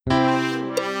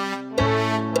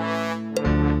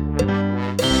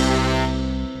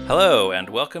Hello, and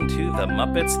welcome to The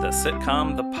Muppets, the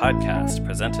Sitcom, the podcast,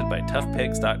 presented by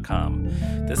ToughPigs.com.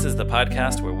 This is the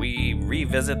podcast where we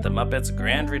revisit The Muppets'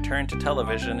 grand return to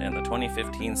television in the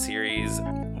 2015 series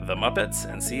The Muppets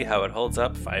and see how it holds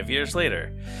up 5 years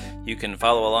later. You can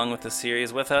follow along with the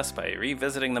series with us by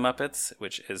revisiting The Muppets,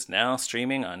 which is now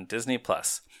streaming on Disney+.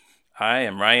 I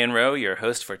am Ryan Rowe, your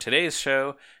host for today's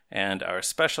show, and our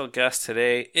special guest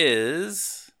today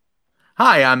is...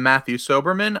 Hi, I'm Matthew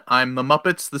Soberman. I'm The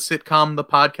Muppets, the Sitcom, the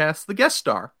podcast, the guest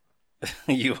star.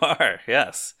 You are,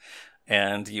 yes.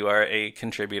 And you are a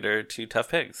contributor to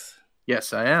Tough Pigs.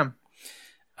 Yes, I am.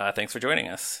 Thanks for joining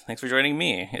us. Thanks for joining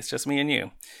me. It's just me and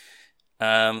you.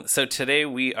 So today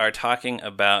we are talking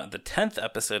about the 10th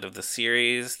episode of the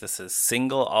series. This is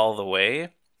Single All the Way,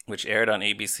 which aired on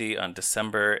ABC on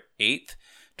December 8th,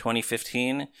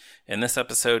 2015. In this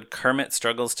episode, Kermit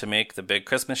struggles to make the big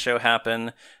Christmas show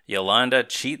happen, Yolanda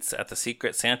cheats at the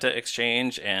Secret Santa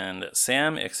exchange, and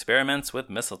Sam experiments with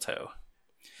mistletoe.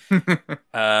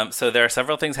 So there are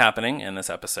several things happening in this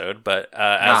episode, but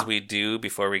as we do,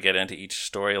 before we get into each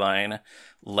storyline,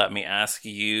 let me ask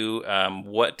you,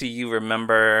 what do you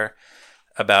remember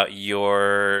about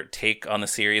your take on the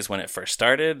series when it first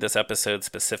started? This episode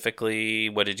specifically,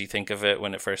 what did you think of it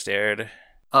when it first aired?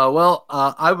 I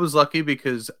was lucky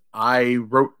because I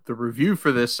wrote the review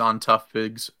for this on Tough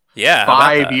Pigs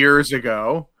 5 years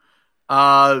ago.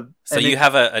 So you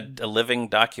have a living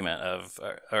document of...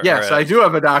 Yes, I do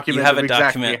have a document of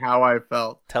exactly how I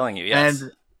felt. Telling you, yes.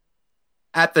 And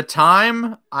at the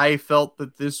time, I felt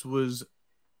that this was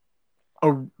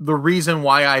the reason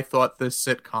why I thought this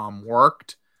sitcom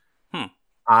worked.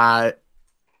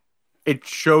 It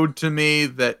showed to me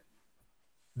that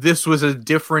this was a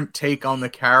different take on the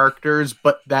characters,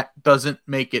 but that doesn't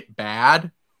make it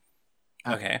bad.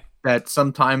 Okay. That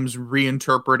sometimes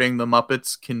reinterpreting the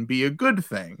Muppets can be a good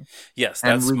thing. Yes,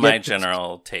 that's my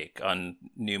general take on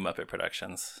new Muppet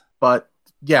productions. But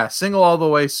yeah, Single All the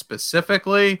Way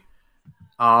specifically,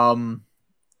 I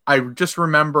just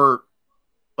remember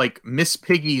like Miss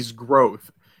Piggy's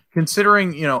growth.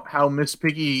 Considering, how Miss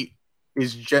Piggy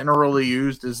is generally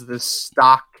used as this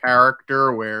stock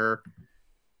character where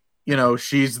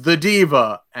she's the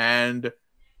diva and,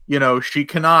 she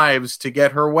connives to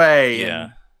get her way. Yeah.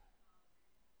 And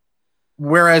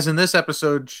whereas in this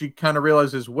episode, she kind of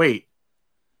realizes, wait,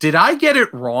 did I get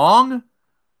it wrong?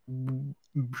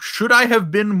 Should I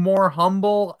have been more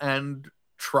humble and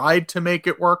tried to make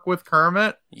it work with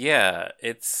Kermit? Yeah,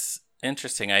 it's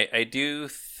interesting. I do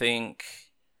think,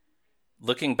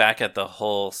 looking back at the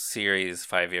whole series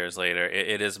 5 years later,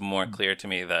 it is more clear to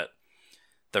me that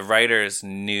the writers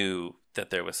knew that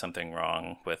there was something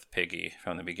wrong with Piggy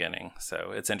from the beginning.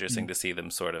 So it's interesting to see them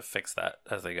sort of fix that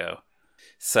as they go.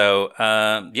 So,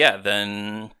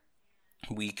 then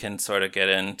we can sort of get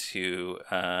into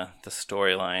the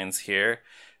storylines here.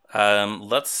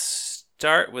 Let's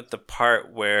start with the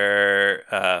part where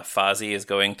Fozzie is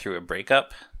going through a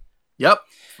breakup. Yep.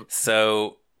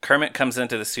 So Kermit comes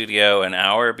into the studio an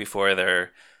hour before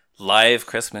their live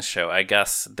Christmas show. I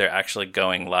guess they're actually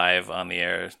going live on the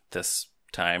air this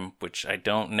time, which I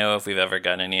don't know if we've ever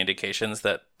gotten any indications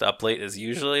that Up Late is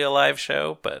usually a live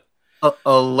show, but...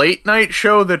 A late night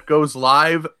show that goes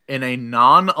live in a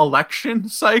non-election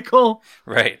cycle?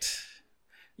 Right.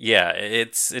 Yeah,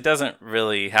 it doesn't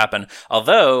really happen.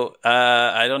 Although,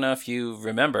 I don't know if you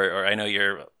remember, or I know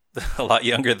you're a lot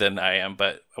younger than I am,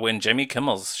 but when Jimmy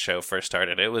Kimmel's show first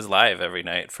started, it was live every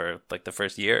night for like the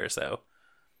first year or so.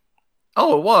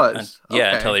 Oh, it was?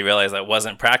 Okay. Until he realized that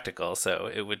wasn't practical, so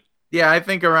it would... Yeah, I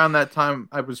think around that time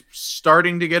I was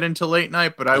starting to get into late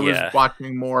night, but I was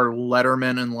watching more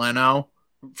Letterman and Leno.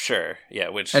 Sure, yeah.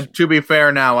 And to be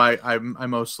fair, now I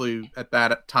mostly at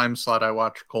that time slot I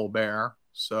watch Colbert.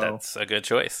 So that's a good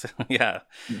choice. Yeah,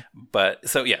 but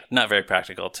so not very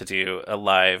practical to do a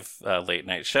live late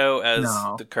night show as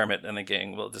the Kermit and the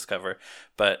gang will discover.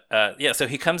 But so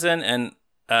he comes in and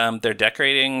they're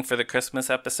decorating for the Christmas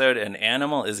episode, and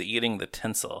Animal is eating the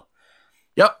tinsel.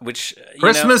 Yep. Which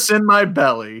Christmas in my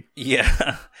belly.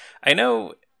 Yeah. I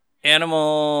know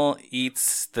Animal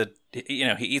eats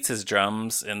he eats his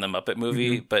drums in the Muppet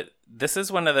movie, but this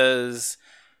is one of those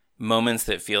moments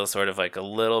that feels sort of like a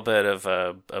little bit of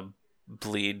a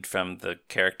bleed from the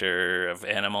character of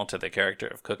Animal to the character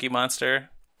of Cookie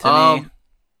Monster to me.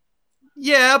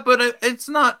 Yeah, but it's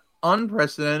not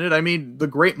unprecedented. I mean, The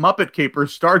Great Muppet Caper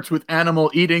starts with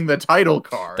Animal eating the title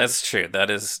card. That's true.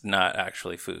 That is not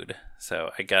actually food.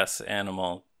 So I guess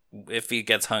Animal, if he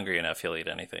gets hungry enough, he'll eat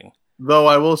anything. Though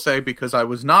I will say, because I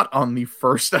was not on the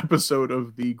first episode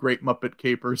of the Great Muppet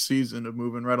Caper season of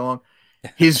Moving Right Along,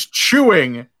 his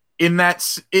chewing in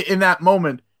that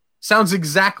moment sounds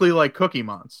exactly like Cookie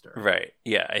Monster. Right.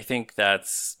 Yeah, I think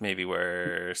that's maybe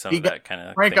where some of that kind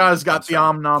of Frank thing Oz got comes the from.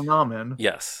 om nom nom in.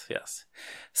 Yes, yes.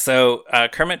 So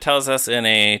Kermit tells us in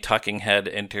a Talking Head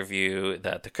interview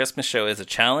that the Christmas show is a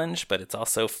challenge, but it's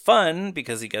also fun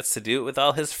because he gets to do it with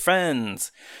all his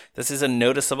friends. This is a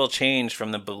noticeable change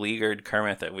from the beleaguered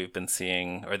Kermit that we've been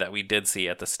seeing, or that we did see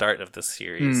at the start of this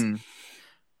series,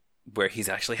 where he's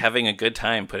actually having a good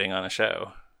time putting on a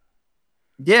show.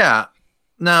 Yeah.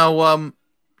 Now,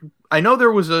 I know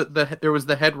there was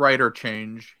the head writer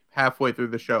change halfway through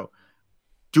the show.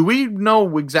 Do we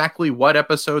know exactly what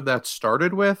episode that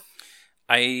started with?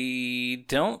 I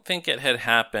don't think it had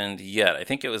happened yet. I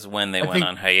think it was when they went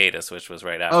on hiatus, which was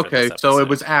right after this Okay, episode. so it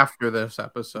was after this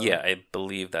episode. Yeah, I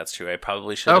believe that's true. I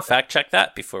probably should have fact-checked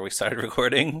that before we started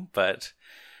recording, but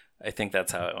I think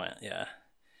that's how it went, yeah.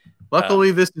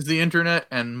 Luckily, this is the internet,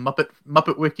 and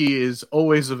Muppet Wiki is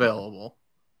always available.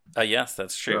 Yes,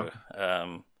 that's true.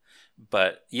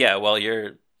 But yeah, while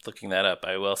you're looking that up,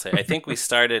 I will say I think we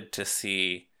started to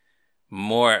see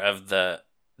more of the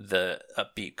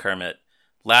upbeat Kermit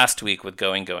last week with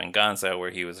Going Gonzo,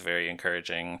 where he was very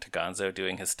encouraging to Gonzo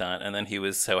doing his stunt, and then he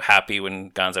was so happy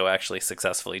when Gonzo actually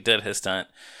successfully did his stunt.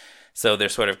 So they're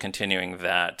sort of continuing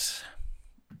that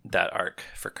arc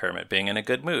for Kermit being in a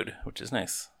good mood, which is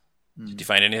nice. Did you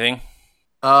find anything?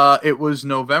 It was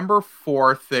November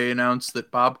 4th. They announced that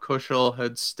Bob Cushel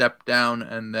had stepped down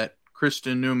and that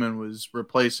Kristen Newman was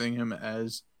replacing him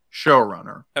as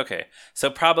showrunner. Okay,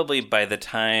 so probably by the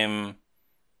time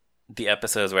the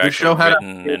episodes were actually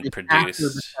written and produced, after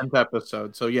the 10th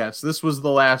episode. So yes, this was the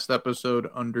last episode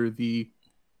under the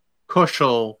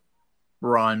Cushel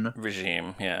run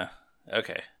regime. Yeah.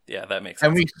 Okay. Yeah, that makes sense.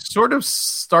 And we sort of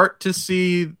start to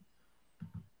see.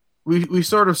 We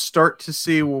sort of start to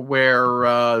see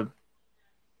where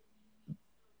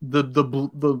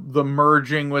the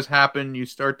merging was happening. You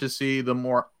start to see the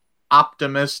more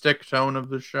optimistic tone of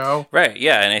the show. Right,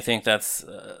 yeah, and I think that's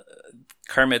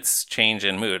Kermit's change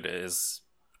in mood is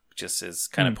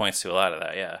kind of points to a lot of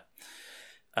that,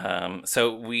 yeah.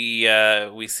 So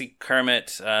we see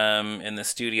Kermit in the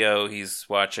studio. He's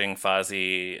watching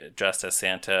Fozzie dressed as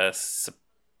Santa,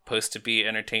 supposed to be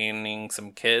entertaining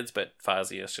some kids, but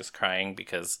Fozzie is just crying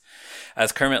because,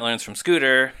 as Kermit learns from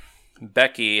Scooter,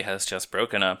 Becky has just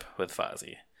broken up with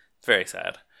Fozzie. It's very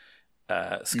sad.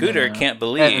 Scooter can't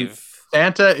believe...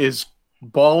 And Santa is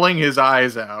bawling his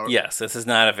eyes out. Yes, this is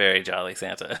not a very jolly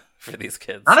Santa for these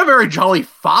kids. Not a very jolly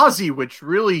Fozzie, which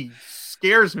really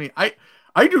scares me. I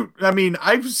mean,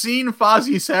 I've seen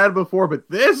Fozzie sad before, but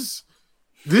this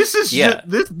is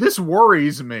this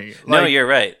worries me. No, you're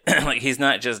right. Like, he's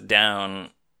not just down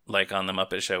like on the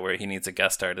Muppet Show where he needs a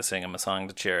guest star to sing him a song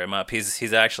to cheer him up.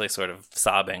 He's actually sort of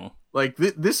sobbing. Like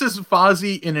this is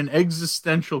Fozzie in an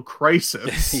existential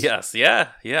crisis. Yes, yeah.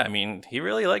 I mean, he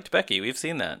really liked Becky. We've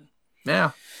seen that.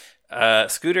 Yeah.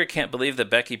 Scooter can't believe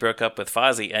that Becky broke up with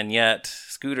Fozzie, and yet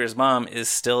Scooter's mom is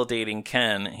still dating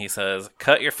Ken. He says,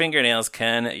 "Cut your fingernails,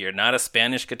 Ken. You're not a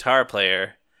Spanish guitar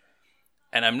player."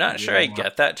 And I'm not sure I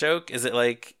get that joke. Is it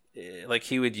like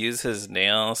he would use his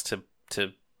nails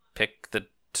to pick the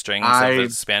strings of the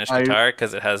Spanish guitar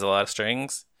because it has a lot of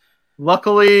strings?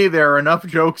 Luckily, there are enough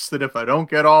jokes that if I don't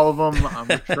get all of them,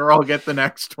 I'm sure I'll get the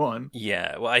next one.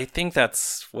 Yeah, well, I think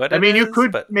that's what I mean, you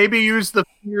could maybe use the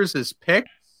fingers as picks.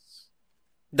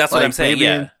 That's what I'm saying,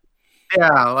 yeah.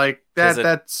 Yeah, like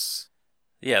that's...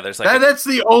 Yeah, there's like... That's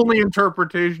the only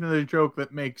interpretation of the joke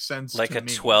that makes sense like to a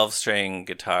me. 12-string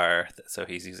guitar, so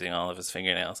he's using all of his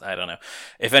fingernails. I don't know.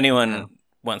 If anyone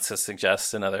wants to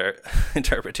suggest another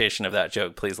interpretation of that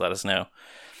joke, please let us know.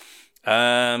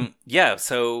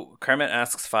 So Kermit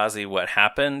asks Fozzie what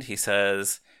happened. He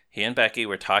says he and Becky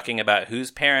were talking about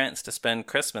whose parents to spend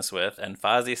Christmas with, and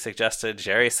Fozzie suggested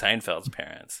Jerry Seinfeld's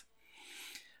parents.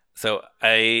 So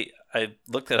I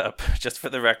looked it up just for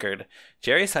the record.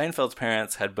 Jerry Seinfeld's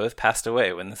parents had both passed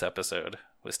away when this episode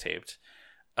was taped.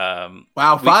 Wow,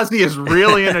 Fozzie is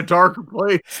really in a dark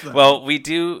place. Though. Well,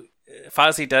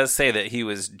 Fozzie does say that he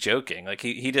was joking. Like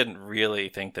he didn't really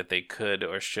think that they could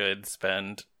or should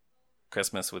spend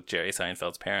Christmas with Jerry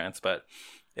Seinfeld's parents, but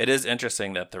it is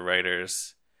interesting that the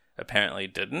writers apparently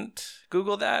didn't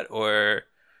Google that, or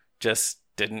just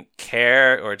didn't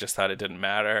care, or just thought it didn't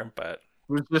matter. But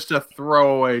it was just a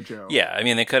throwaway joke. Yeah, I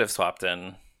mean, they could have swapped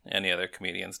in any other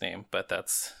comedian's name, but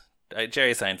that's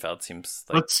Jerry Seinfeld seems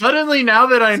like... But suddenly, now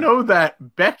that I know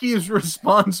that, Becky's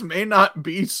response may not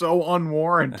be so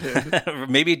unwarranted.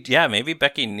 Maybe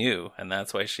Becky knew, and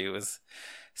that's why she was...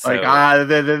 So, like,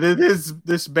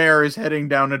 this bear is heading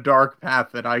down a dark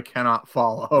path that I cannot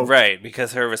follow. Right,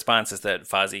 because her response is that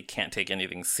Fozzie can't take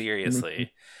anything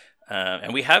seriously.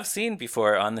 And we have seen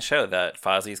before on the show that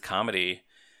Fozzie's comedy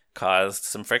caused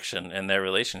some friction in their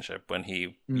relationship when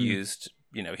he used,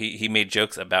 he made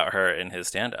jokes about her in his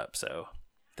stand-up. So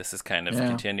this is kind of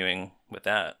continuing with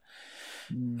that.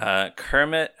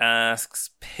 Kermit asks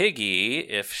Piggy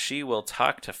if she will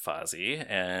talk to Fozzie,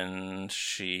 and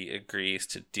she agrees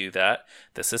to do that.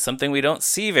 This is something we don't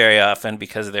see very often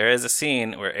because there is a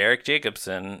scene where Eric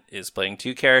Jacobson is playing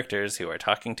two characters who are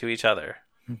talking to each other.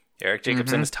 Eric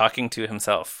Jacobson is talking to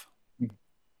himself.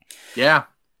 Yeah.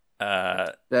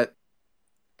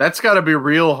 That's got to be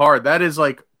real hard. That is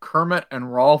like Kermit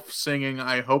and Rolf singing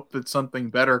 "I Hope That Something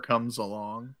Better Comes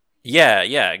Along."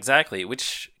 Yeah, exactly.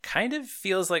 Which kind of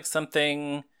feels like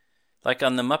something like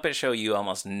on the Muppet Show you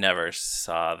almost never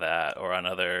saw that, or on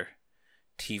other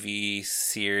TV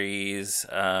series.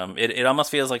 It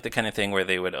almost feels like the kind of thing where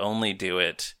they would only do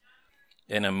it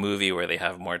in a movie where they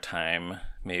have more time,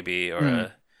 maybe,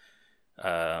 or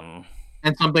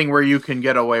and something where you can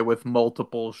get away with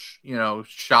multiple,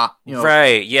 shot,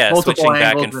 right? Yeah, switching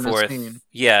back and in forth.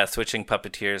 Yeah, switching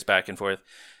puppeteers back and forth.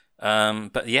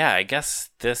 But yeah, I guess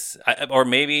or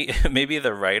maybe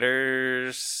the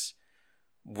writers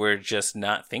were just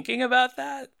not thinking about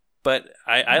that. But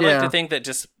I like to think that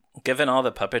just given all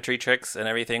the puppetry tricks and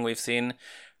everything we've seen,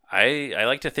 I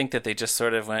like to think that they just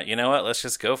sort of went, you know what, let's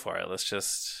just go for it. Let's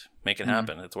just make it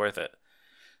happen. It's worth it.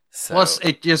 So, plus,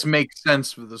 it just makes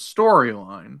sense for the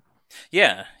storyline.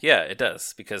 Yeah, it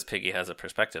does, because Piggy has a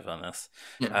perspective on this.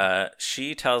 Yeah.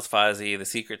 She tells Fozzie the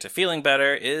secret to feeling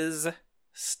better is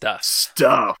stuff.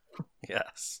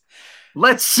 Yes.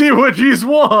 Let's see what he's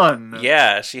won.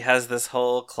 Yeah, she has this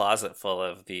whole closet full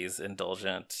of these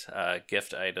indulgent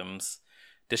gift items.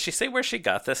 Does she say where she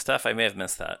got this stuff? I may have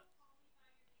missed that.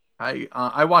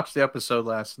 I watched the episode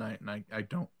last night, and I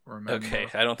don't remember. Okay,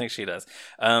 I don't think she does.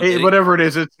 Whatever it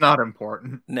is, it's not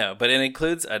important. No, but it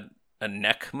includes a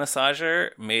neck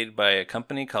massager made by a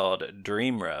company called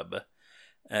Dream Rub.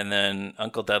 And then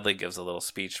Uncle Dudley gives a little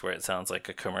speech where it sounds like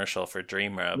a commercial for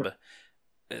Dream Rub.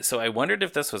 Yep. So I wondered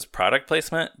if this was product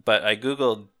placement, but I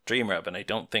Googled Dream Rub, and I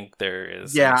don't think there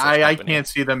is. Yeah, I can't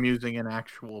see them using an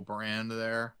actual brand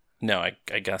there. No,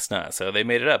 I guess not. So they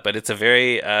made it up, but it's a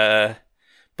very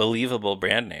believable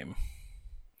brand name.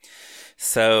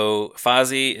 So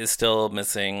Fozzie is still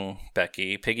missing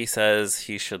Becky. Piggy says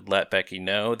he should let Becky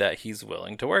know that he's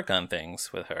willing to work on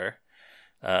things with her.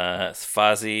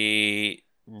 Fozzie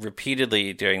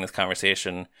repeatedly during this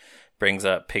conversation brings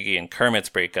up Piggy and Kermit's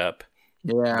breakup,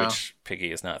 which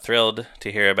Piggy is not thrilled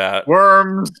to hear about.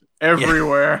 Worms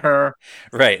everywhere.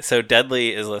 Right. So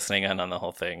Deadly is listening in on the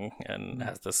whole thing and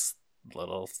has this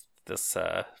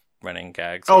running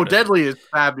gag. Deadly is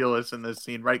fabulous in this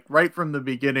scene, right from the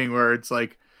beginning, where it's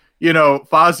like,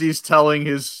 Fozzie's telling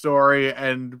his story,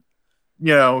 and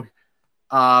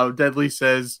Deadly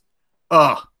says,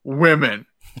 "Ugh, women,"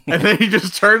 and then he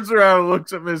just turns around and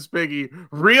looks at Miss Piggy,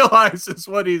 realizes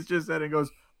what he's just said, and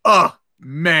goes, "Ugh,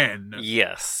 men."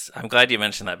 Yes, I'm glad you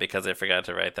mentioned that because I forgot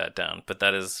to write that down, but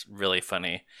that is really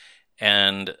funny.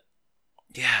 And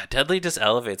yeah, Deadly just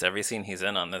elevates every scene he's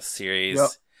in on this series. Yep.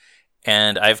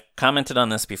 And I've commented on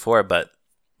this before, but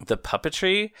the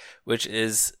puppetry, which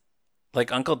is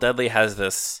like Uncle Deadly has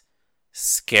this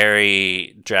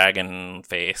scary dragon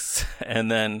face,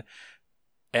 and then,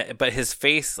 but his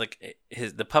face, like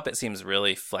the puppet seems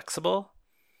really flexible,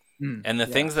 and the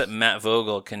things that Matt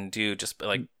Vogel can do, just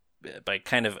by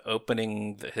kind of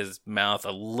opening his mouth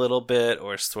a little bit,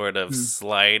 or sort of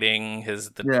sliding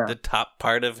the top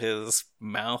part of his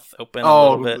mouth open a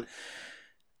little bit.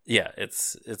 Yeah,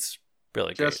 it's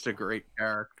really great. Just a great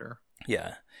character.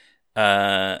 Yeah.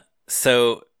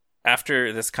 So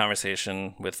after this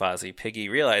conversation with Fozzie, Piggy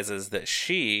realizes that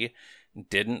she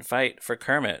didn't fight for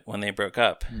Kermit when they broke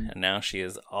up, and now she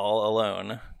is all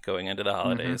alone going into the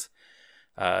holidays.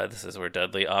 This is where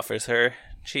Dudley offers her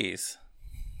cheese.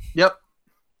 Yep.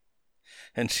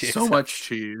 And she so much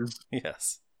cheese.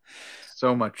 Yes.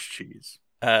 So much cheese.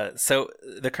 So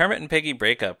the Kermit and Piggy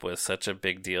breakup was such a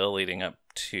big deal leading up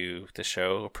to the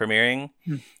show premiering.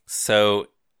 So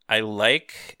I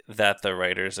like that the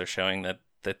writers are showing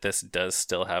that this does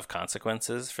still have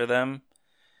consequences for them.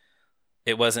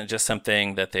 It wasn't just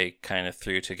something that they kind of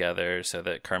threw together so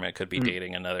that Kermit could be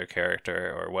dating another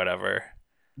character or whatever.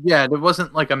 Yeah, there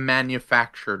wasn't like a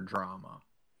manufactured drama.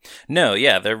 No,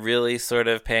 yeah, they're really sort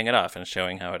of paying it off and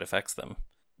showing how it affects them.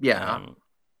 Yeah.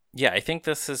 Yeah, I think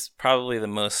this is probably the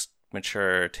most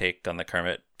mature take on the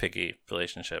Kermit-Piggy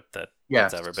relationship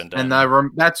that's ever been done.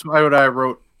 And that's what I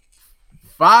wrote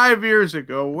 5 years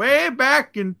ago, way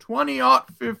back in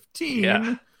 2015.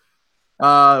 Yeah.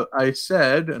 I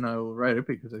said, and I will write it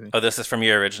because I think... Oh, this is from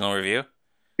your original review?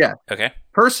 Yeah. Okay.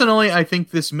 Personally, I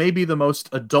think this may be the most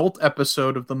adult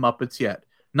episode of The Muppets yet.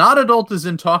 Not adult as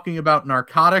in talking about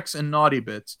narcotics and naughty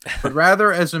bits, but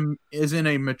rather as in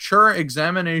a mature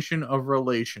examination of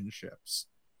relationships.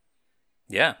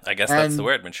 Yeah, I guess that's the And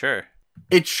word, mature.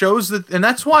 it shows that, and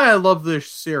that's why I love this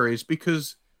series,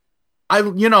 because I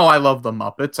love the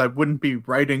Muppets. I wouldn't be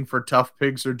writing for Tough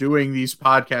Pigs or doing these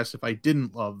podcasts if I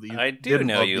didn't love these. I do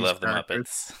know you love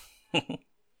characters. The Muppets.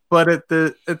 But at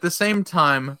the same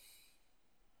time,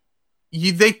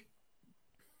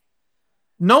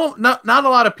 not a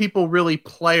lot of people really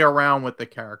play around with the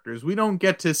characters. We don't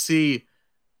get to see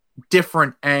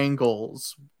different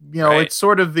angles. Right. It's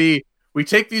sort of we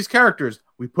take these characters,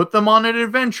 we put them on an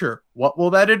adventure. What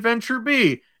will that adventure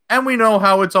be? And we know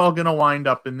how it's all going to wind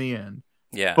up in the end.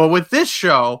 Yeah. But with this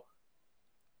show,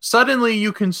 suddenly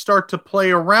you can start to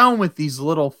play around with these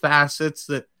little facets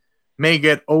that may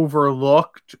get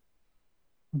overlooked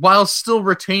while still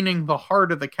retaining the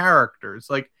heart of the characters.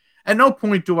 Like, at no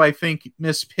point do I think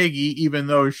Miss Piggy, even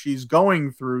though she's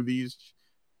going through these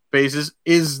phases,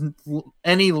 is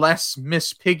any less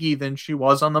Miss Piggy than she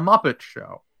was on the Muppet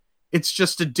Show. It's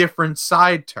just a different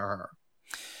side to her.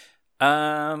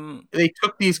 They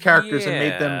took these characters and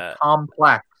made them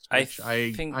complex, which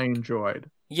I enjoyed.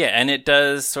 Yeah, and it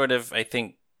does sort of, I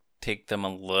think, take them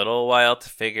a little while to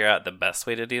figure out the best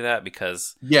way to do that,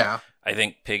 because I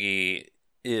think Piggy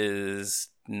is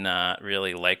not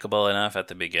really likable enough at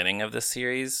the beginning of the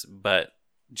series, but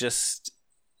just,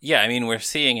 yeah, I mean, we're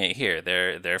seeing it here.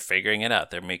 They're figuring it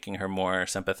out. They're making her more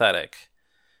sympathetic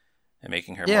and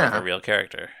making her more of a real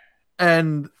character.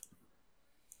 And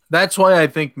that's why I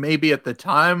think maybe at the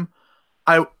time,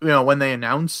 when they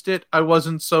announced it, I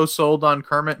wasn't so sold on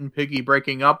Kermit and Piggy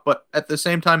breaking up. But at the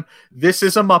same time, this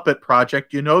is a Muppet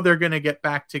project. They're going to get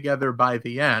back together by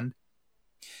the end.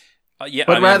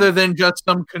 Rather than just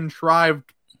some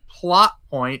contrived plot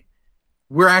point,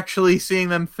 we're actually seeing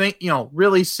them think,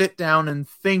 really sit down and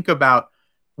think about,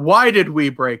 why did we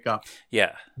break up?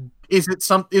 Yeah. Is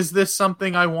this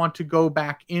something I want to go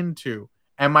back into?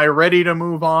 Am I ready to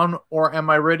move on, or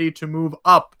am I ready to move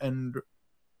up and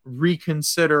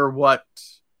reconsider what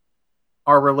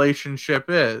our relationship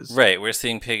is? Right. We're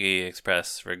seeing Piggy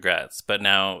express regrets, but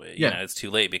now it's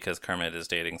too late because Kermit is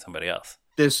dating somebody else.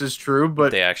 This is true,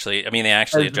 but they actually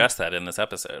address that in this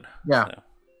episode. Yeah.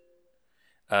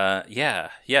 So.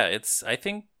 I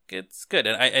think it's good,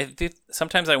 and I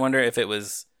sometimes I wonder if it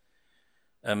was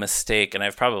a mistake, and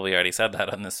I've probably already said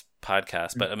that on this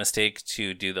podcast, but a mistake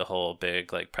to do the whole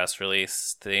big press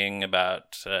release thing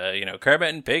about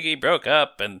Kermit and Piggy broke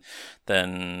up, and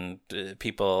then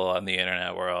people on the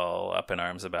internet were all up in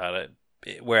arms about it.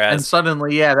 Whereas, and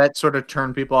suddenly, that sort of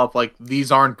turned people off. Like,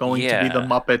 these aren't going to be the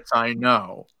Muppets I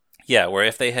know. Yeah, where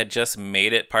if they had just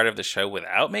made it part of the show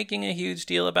without making a huge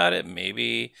deal about it,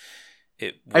 maybe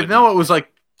it wouldn't. I know it was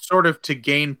sort of to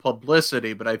gain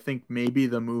publicity, but I think maybe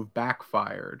the move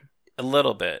backfired. A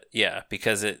little bit, yeah,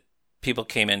 because people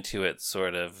came into it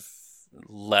sort of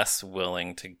less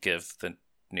willing to give the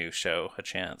new show a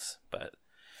chance. But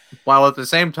while at the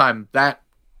same time, that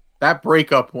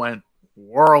breakup went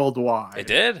worldwide. It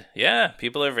did, yeah.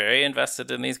 People are very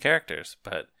invested in these characters,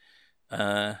 but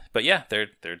yeah,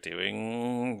 they're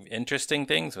doing interesting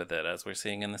things with it, as we're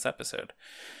seeing in this episode.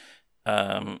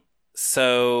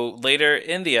 So later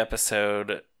in the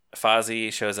episode,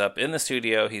 Fozzie shows up in the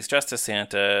studio. He's dressed as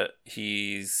Santa.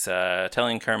 He's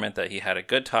telling Kermit that he had a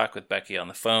good talk with Becky on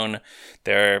the phone.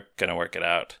 They're gonna work it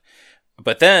out.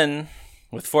 But then,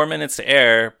 with 4 minutes to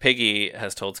air, Piggy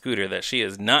has told Scooter that she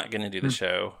is not gonna do the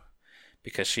show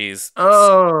because she's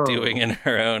doing in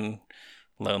her own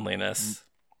loneliness.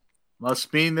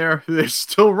 Must mean there's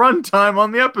still runtime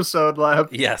on the episode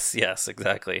left. Yes,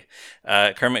 exactly.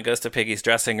 Kermit goes to Piggy's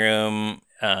dressing room.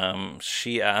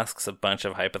 She asks a bunch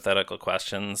of hypothetical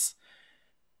questions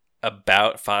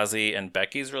about Fozzie and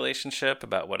Becky's relationship,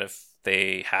 about what if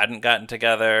they hadn't gotten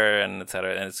together, and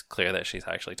etc. And it's clear that she's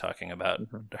actually talking about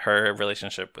her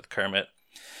relationship with Kermit.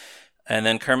 And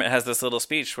then Kermit has this little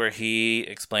speech where he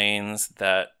explains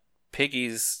that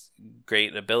Piggy's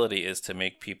great ability is to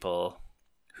make people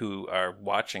who are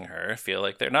watching her feel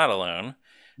like they're not alone.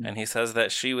 And he says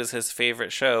that she was his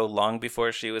favorite show long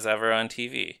before she was ever on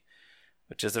TV,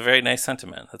 which is a very nice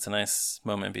sentiment. That's a nice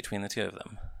moment between the two of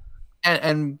them.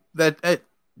 And that,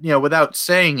 without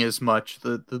saying as much,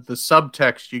 the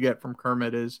subtext you get from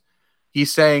Kermit is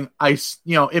he's saying,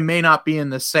 it may not be in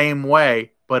the same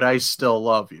way, but I still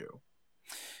love you.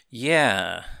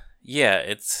 Yeah,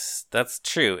 that's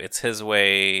true. It's his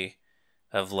way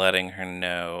of letting her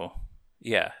know.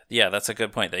 Yeah, that's a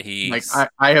good point. That he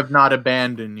I have not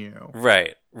abandoned you.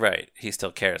 Right. Right. He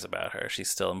still cares about her. She's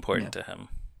still important Yeah. to him.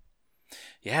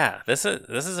 Yeah, this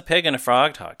is a pig and a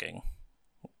frog talking.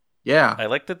 Yeah. I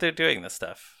like that they're doing this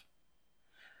stuff.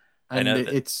 I And know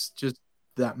that. it's just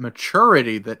that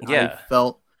maturity that I Yeah.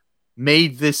 felt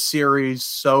made this series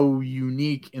so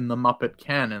unique in the Muppet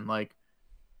canon. Like,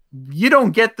 you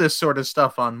don't get this sort of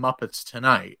stuff on Muppets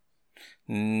Tonight.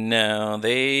 No,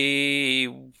 they.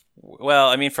 Well,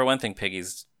 I mean, for one thing,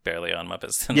 Piggy's barely on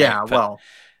Muppets Tonight. Yeah, But well,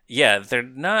 yeah, they're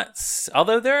not.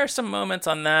 Although there are some moments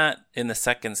on that in the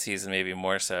second season, maybe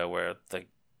more so, where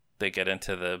they get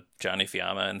into the Johnny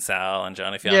Fiamma and Sal and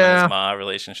Johnny Fiamma and yeah, his ma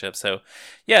relationship. So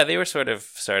yeah, they were sort of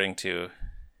starting to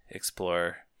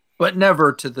explore, but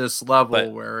never to this level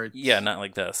but where it's yeah, not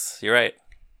like this. You're right.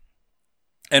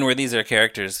 And where these are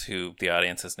characters who the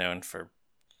audience has known for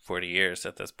 40 years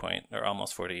at this point, or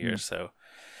almost 40 years. So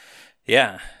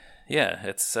yeah, yeah,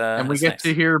 and we it's get nice.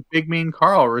 to hear Big Mean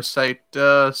Carl recite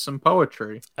some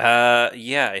poetry.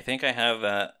 Yeah, I think I have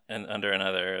that under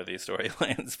another of these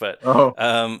storylines, but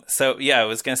Oh, so yeah, I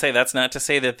was gonna say that's not to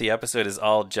say that the episode is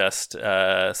all just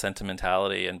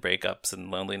sentimentality and breakups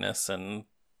and loneliness no, and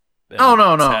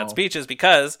no, sad no. speeches,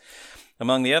 because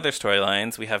among the other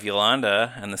storylines we have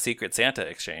Yolanda and the Secret Santa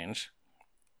exchange.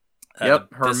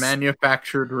 Yep, her This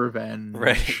manufactured right,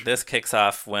 revenge. this kicks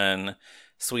off when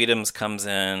Sweetums comes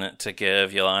in to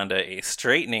give Yolanda a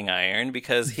straightening iron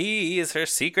because he is her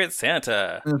Secret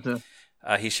Santa.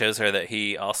 He shows her that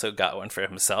he also got one for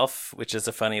himself, which is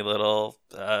a funny little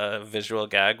visual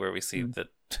gag where we see that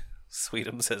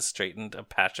Sweetums has straightened a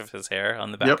patch of his hair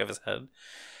on the back Yep, of his head.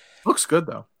 looks good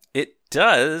though. It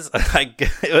does.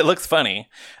 It looks funny.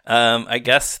 I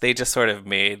guess they just sort of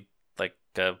made like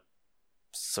a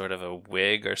sort of a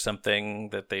wig or something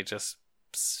that they just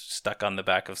stuck on the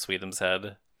back of Sweetums'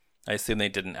 head. I assume they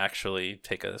didn't actually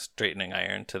take a straightening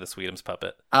iron to the Sweetums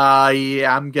puppet.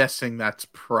 Yeah, I'm guessing that's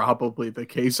probably the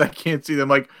case. I can't see them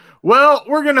like, well,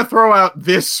 we're gonna throw out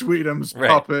this Sweetums Right,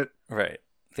 puppet. right.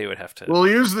 They would have to. We'll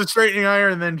use the straightening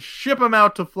iron and then ship him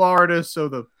out to Florida so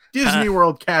the Huh. Disney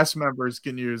World cast members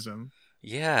can use him.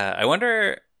 Yeah, I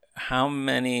wonder how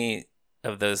many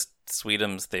of those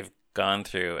Sweetums they've gone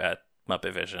through at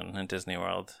Muppet Vision and Disney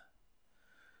World.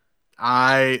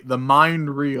 The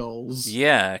mind reels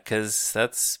Yeah, because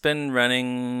that's been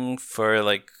running for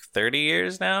like 30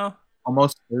 years now.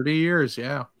 almost 30 years.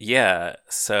 Yeah, Yeah,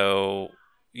 so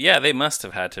yeah, they must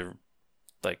have had to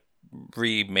like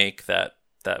remake that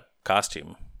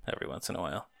costume every once in a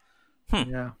while.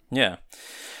 yeah. Yeah.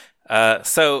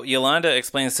 So Yolanda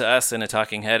explains to us in a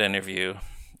Talking Head interview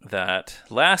that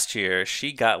last year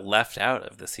she got left out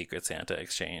of the Secret Santa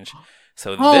exchange.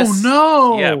 So Oh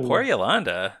no! yeah, poor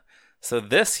Yolanda. So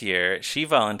this year she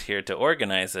volunteered to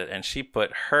organize it, and she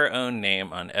put her own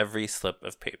name on every slip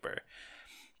of paper.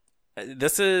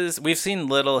 We've seen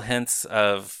little hints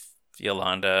of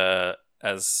Yolanda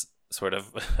as sort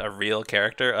of a real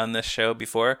character on this show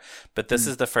before, but this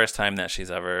is the first time that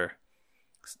she's ever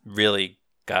really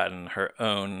gotten her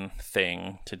own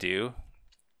thing to do.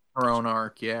 Her own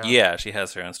arc. Yeah. Yeah, she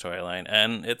has her own storyline,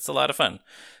 and it's a lot of fun.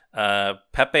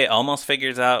 Pepe almost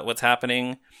figures out what's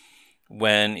happening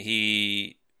when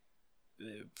he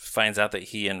finds out that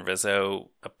he and Rizzo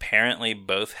apparently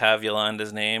both have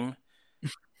Yolanda's name,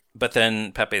 but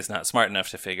then Pepe's not smart enough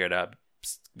to figure it out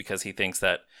because he thinks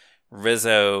that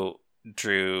Rizzo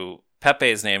drew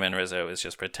Pepe's name and Rizzo is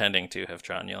just pretending to have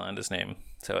drawn Yolanda's name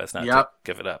so as not to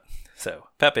give it up. So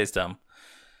Pepe's dumb.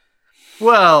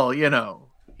 Well,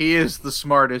 he is the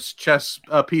smartest chess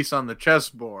piece on the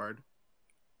chessboard.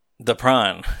 The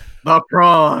prawn. The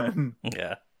prawn.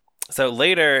 Yeah. So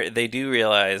later they do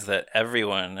realize that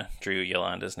everyone drew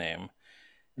Yolanda's name.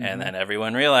 And then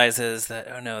everyone realizes that,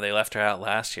 oh no, they left her out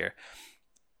last year.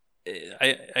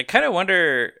 I kind of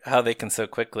wonder how they can so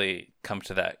quickly come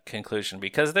to that conclusion,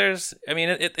 because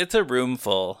it's a room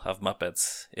full of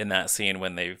Muppets in that scene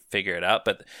when they figure it out,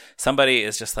 but somebody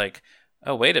is just like,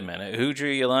 oh, wait a minute, who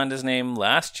drew Yolanda's name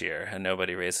last year? And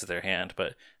nobody raises their hand.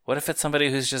 But what if it's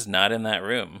somebody who's just not in that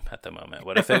room at the moment?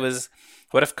 What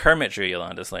if Kermit drew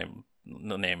Yolanda's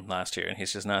name last year and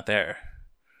he's just not there?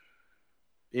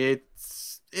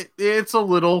 It's a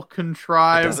little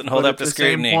contrived. It doesn't hold up to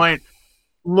scrutiny. Same point,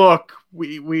 look,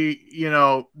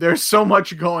 we there's so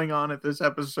much going on at this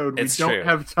episode. We don't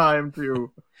have time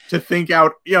to think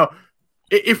out.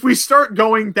 If we start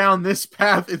going down this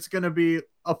path, it's going to be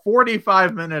a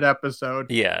 45-minute episode.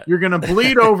 Yeah, you're going to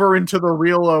bleed over into the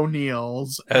Real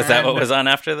O'Neills. Oh, is that what was on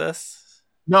after this?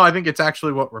 No, I think it's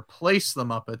actually what replaced the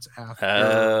Muppets after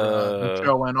the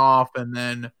show went off, and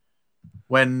then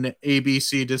when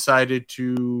ABC decided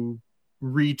to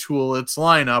retool its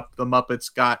lineup, the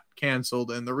Muppets got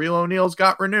canceled and the Real O'Neills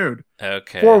got renewed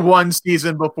Okay. for one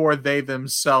season before they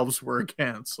themselves were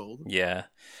canceled. Yeah.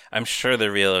 I'm sure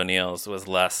the Real O'Neills was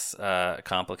less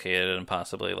complicated and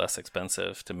possibly less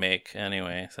expensive to make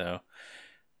anyway. So,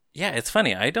 yeah, it's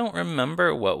funny. I don't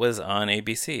remember what was on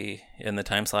ABC in the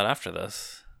time slot after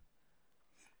this.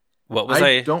 What was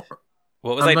I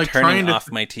like turning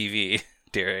off my TV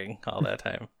during all that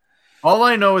time? All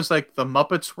I know is like the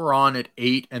Muppets were on at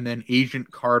 8 and then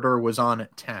Agent Carter was on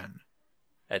at 10.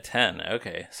 At 10,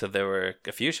 okay. So there were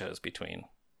a few shows between.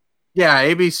 Yeah,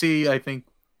 ABC, I think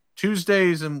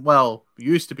Tuesdays and, well, it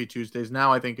used to be Tuesdays.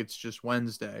 Now I think it's just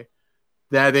Wednesday.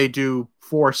 That they do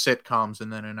 4 sitcoms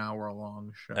and then an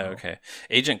hour-long show. Okay.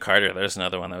 Agent Carter, there's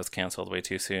another one that was canceled way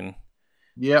too soon.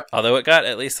 Yep. Although it got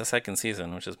at least a second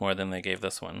season, which is more than they gave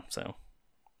this one, so.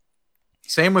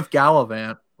 Same with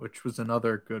Gallivant, which was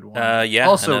another good one. Yeah.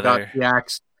 Also got the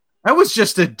axe. That was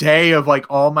just a day of like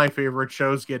all my favorite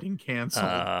shows getting canceled.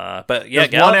 But yeah,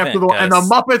 Gallivant, one after the and the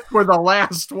Muppets were the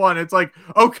last one. It's like,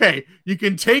 okay, you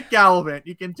can take Gallivant,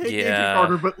 you can take Agent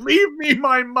Carter, but leave me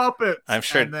my Muppets. I'm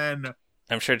sure. And then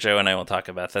I'm sure Joe and I will talk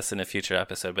about this in a future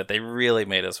episode, but they really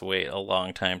made us wait a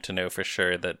long time to know for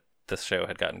sure that this show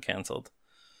had gotten canceled.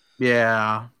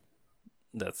 Yeah.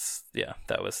 That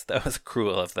was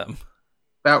cruel of them.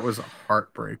 That was a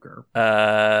heartbreaker.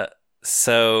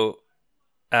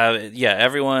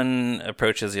 Everyone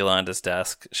approaches Yolanda's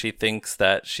desk. She thinks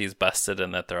that she's busted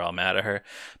and that they're all mad at her,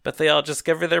 but they all just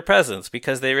give her their presents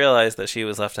because they realize that she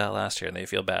was left out last year and they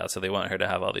feel bad, so they want her to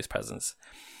have all these presents.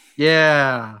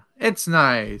 Yeah, it's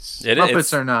nice.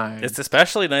 Muppets are nice. It's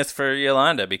especially nice for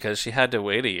Yolanda because she had to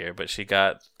wait a year, but she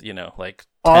got, like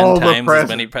 10 all times as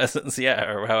many presents.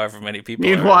 Yeah, or however many people.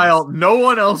 Meanwhile, no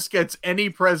one else gets any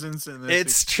presents in this.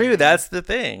 It's true. That's the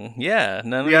thing. Yeah.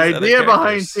 The idea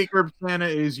behind Secret Santa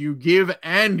is you give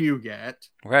and you get.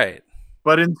 Right.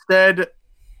 But instead,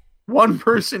 one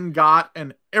person got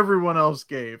and everyone else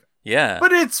gave. Yeah.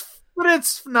 But it's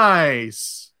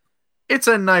nice. It's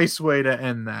a nice way to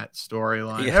end that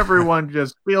storyline. Yeah. Everyone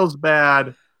just feels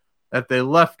bad that they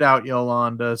left out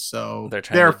Yolanda, so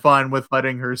they're fine with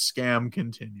letting her scam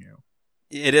continue.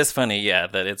 It is funny, yeah,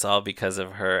 that it's all because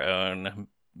of her own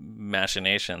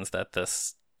machinations that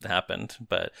this happened.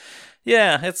 But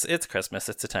yeah, it's Christmas.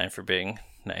 It's a time for being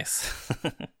nice.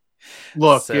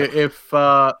 Look, if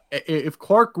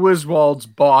Clark Griswold's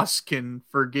boss can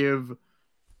forgive,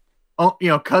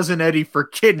 Cousin Eddie for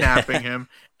kidnapping him,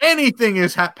 anything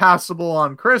is passable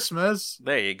on Christmas.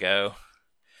 There you go.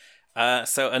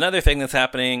 So another thing that's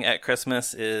happening at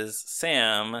Christmas is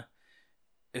Sam,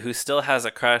 who still has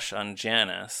a crush on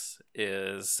Janice,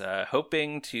 is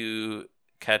hoping to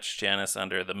catch Janice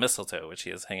under the mistletoe, which he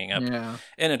is hanging up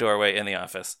in a doorway in the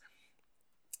office.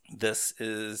 This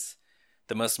is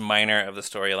the most minor of the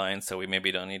storylines, so we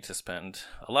maybe don't need to spend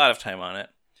a lot of time on it.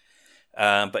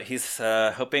 But he's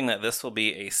hoping that this will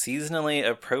be a seasonally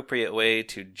appropriate way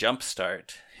to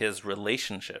jumpstart his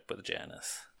relationship with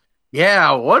Janice.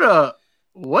 Yeah,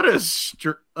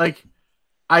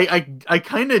 I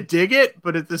kind of dig it,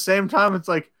 but at the same time, it's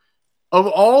like of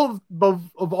all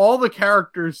the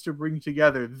characters to bring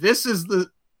together, this is the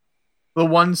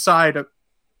one side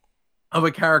of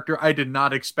a character I did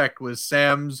not expect was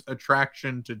Sam's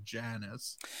attraction to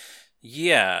Janice.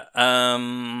 Yeah,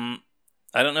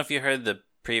 I don't know if you heard the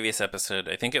previous episode.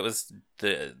 I think it was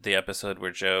the episode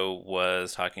where Joe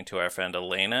was talking to our friend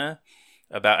Elena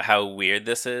about how weird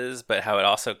this is, but how it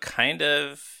also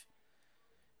how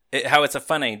it's a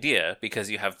fun idea because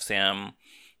you have Sam,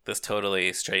 this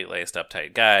totally straight-laced,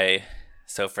 uptight guy.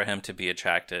 So for him to be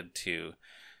attracted to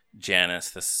Janice,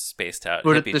 this spaced-out but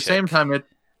hippie at the chick, same time,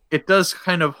 it does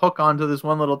kind of hook onto this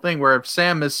one little thing where if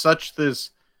Sam is such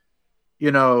this,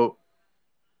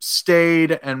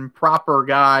 staid and proper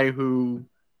guy who,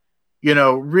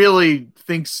 really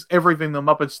thinks everything the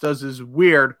Muppets does is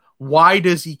weird, why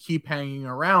does he keep hanging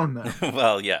around them?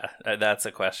 Well, yeah, that's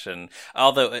a question.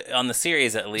 Although on the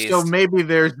series, at least, so maybe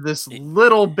there's this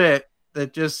little bit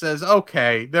that just says,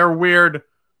 okay, they're weird,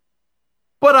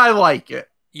 but I like it.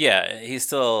 Yeah, he's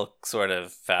still sort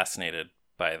of fascinated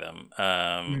by them.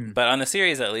 But on the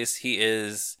series, at least, he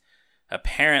is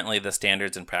apparently the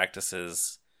standards and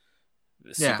practices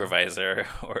supervisor,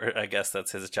 or I guess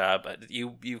that's his job. But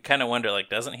you kind of wonder, like,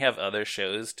 doesn't he have other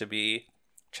shows to be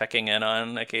checking in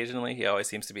on occasionally? He always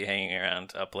seems to be hanging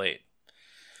around up late.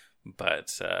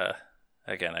 But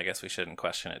again, I guess we shouldn't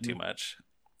question it too much.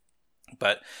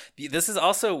 But this is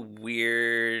also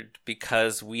weird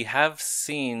because we have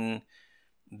seen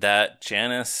that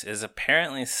Janice is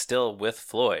apparently still with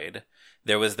Floyd.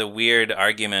 There was the weird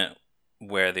argument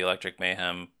where the Electric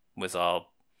Mayhem was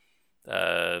all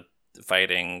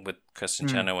fighting with Kristen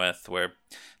Chenoweth, where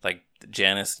like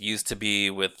Janice used to be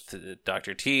with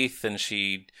Dr. Teeth, and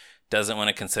she doesn't want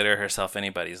to consider herself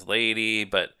anybody's lady,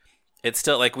 but it's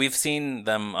still like we've seen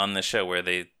them on the show where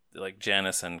they like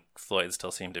Janice and Floyd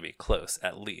still seem to be close,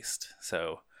 at least.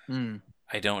 So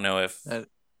I don't know if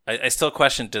I still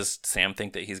question, does Sam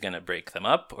think that he's going to break them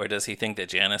up, or does he think that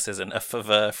Janice is enough of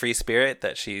a free spirit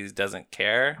that she doesn't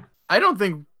care? I don't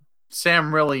think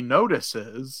Sam really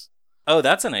notices. Oh,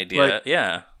 that's an idea.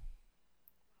 Yeah.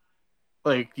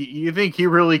 Like, you think he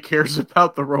really cares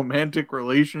about the romantic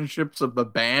relationships of the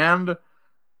band?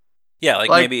 Yeah, like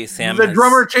maybe Sam the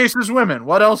drummer chases women.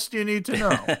 What else do you need to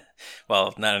know?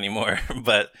 Well, not anymore,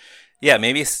 but yeah,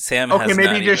 maybe Sam okay, has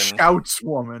maybe not he just shouts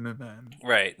woman and then...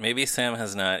 Right, maybe Sam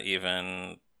has not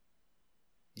even...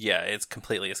 Yeah, it's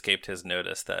completely escaped his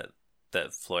notice that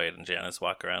Floyd and Janice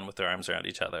walk around with their arms around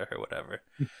each other or whatever.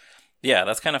 Yeah,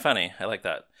 that's kind of funny. I like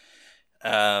that.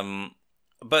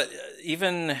 But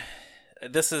even...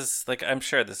 This is, like, I'm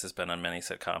sure this has been on many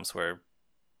sitcoms where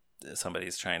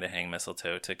somebody's trying to hang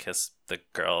mistletoe to kiss the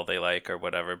girl they like or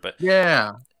whatever, but...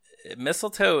 Yeah.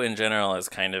 Mistletoe in general is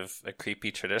kind of a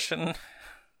creepy tradition.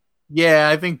 Yeah,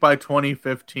 I think by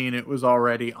 2015 it was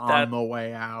already on the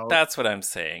way out. That's what I'm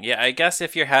saying. Yeah, I guess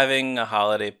if you're having a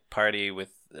holiday party with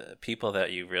people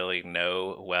that you really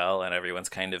know well and everyone's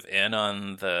kind of in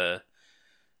on the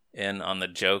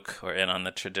joke or in on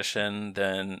the tradition,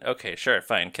 then okay, sure,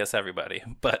 fine, kiss everybody.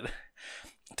 But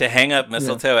to hang up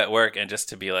mistletoe at work and just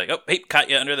to be like, oh, hey, caught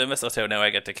you under the mistletoe, now I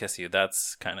get to kiss you,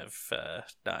 that's kind of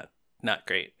not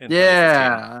great.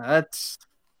 Yeah,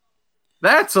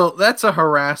 that's a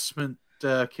harassment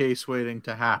case waiting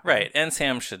to happen. Right, and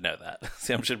Sam should know that.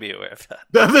 Sam should be aware of that.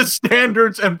 The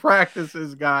standards and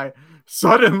practices guy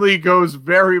suddenly goes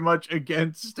very much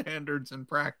against standards and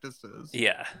practices.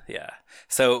 Yeah.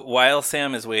 So while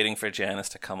Sam is waiting for Janice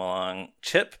to come along,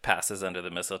 Chip passes under the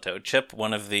mistletoe. Chip,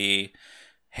 one of the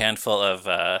handful of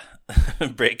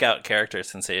breakout character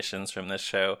sensations from this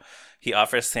show, he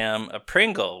offers Sam a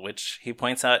Pringle, which he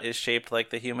points out is shaped like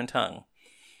the human tongue.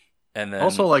 And then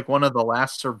also like one of the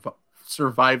last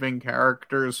surviving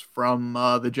characters from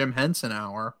the Jim Henson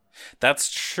Hour. That's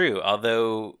true,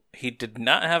 although he did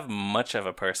not have much of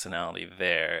a personality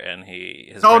there, and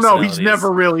he's never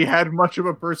really had much of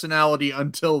a personality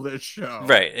until this show.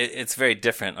 Right, it's very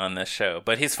different on this show,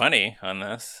 but he's funny on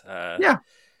this. Yeah.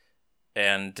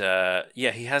 And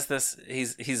he has this.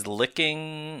 He's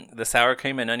licking the sour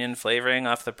cream and onion flavoring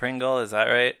off the Pringle. Is that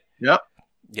right? Yep.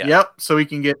 Yeah. Yep. So he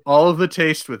can get all of the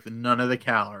taste with none of the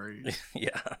calories.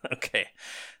 Yeah. Okay.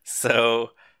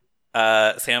 So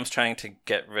Sam's trying to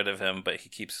get rid of him, but he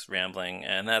keeps rambling,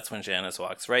 and that's when Janice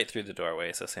walks right through the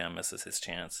doorway. So Sam misses his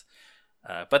chance.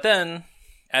 But then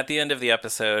at the end of the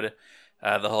episode,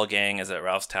 the whole gang is at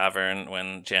Ralph's Tavern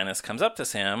when Janice comes up to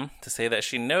Sam to say that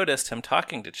she noticed him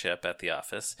talking to Chip at the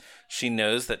office. She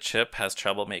knows that Chip has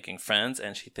trouble making friends,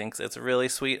 and she thinks it's really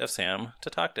sweet of Sam to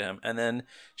talk to him. And then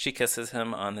she kisses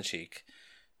him on the cheek,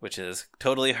 which is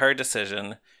totally her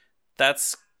decision.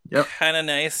 That's kind of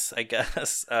nice, I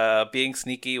guess. Being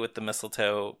sneaky with the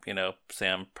mistletoe,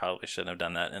 Sam probably shouldn't have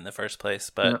done that in the first place,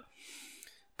 but...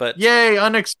 But yay,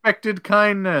 unexpected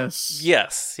kindness.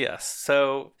 Yes.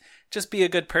 So... just be a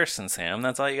good person, Sam.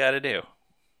 That's all you got to do.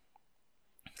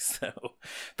 So,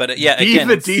 but be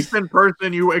the decent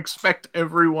person you expect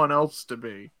everyone else to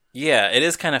be. Yeah, it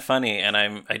is kind of funny, and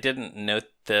I didn't note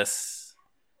this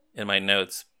in my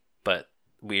notes, but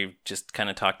we just kind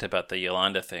of talked about the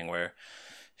Yolanda thing where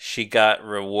she got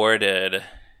rewarded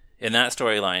in that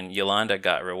storyline. Yolanda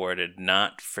got rewarded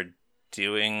not for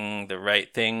doing the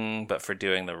right thing, but for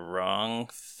doing the wrong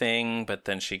thing, but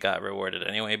then she got rewarded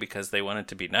anyway because they wanted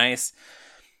to be nice.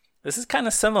 This is kind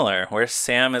of similar, where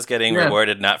Sam is getting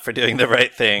rewarded not for doing the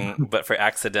right thing, but for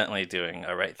accidentally doing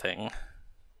a right thing.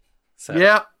 So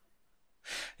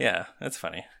yeah, that's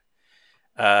funny.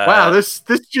 Wow, this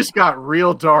just got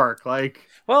real dark. Like,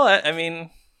 well, I mean,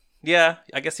 yeah,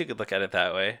 I guess you could look at it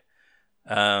that way.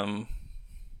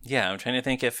 Yeah, I'm trying to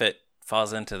think if it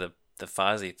falls into the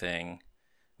Fozzie thing.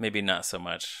 Maybe not so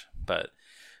much, but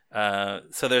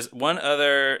so there's one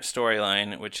other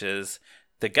storyline, which is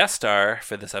the guest star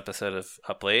for this episode of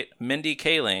Up Late, Mindy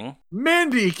Kaling.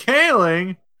 Mindy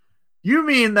Kaling? You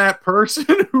mean that person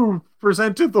who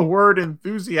presented the word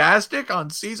enthusiastic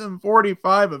on season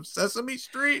 45 of Sesame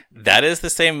Street? That is the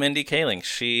same Mindy Kaling.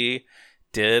 She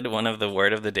did one of the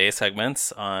Word of the Day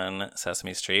segments on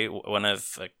Sesame Street, one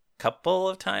of a couple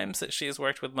of times that she's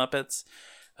worked with Muppets.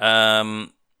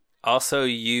 Also,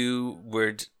 you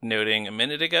were noting a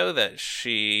minute ago that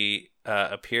she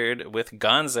appeared with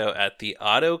Gonzo at the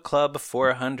Auto Club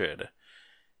 400.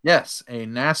 Yes, a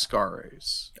NASCAR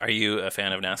race. Are you a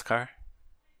fan of NASCAR?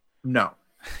 No.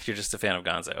 You're just a fan of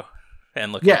Gonzo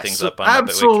and looking Yes, things up on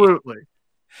absolutely.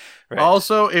 Right.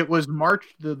 Also, it was March.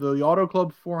 The Auto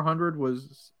Club 400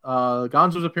 was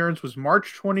Gonzo's appearance was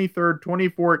March 23rd,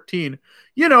 2014.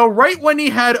 You know, right when he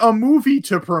had a movie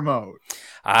to promote.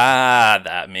 Ah,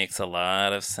 that makes a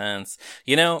lot of sense.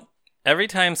 You know, every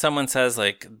time someone says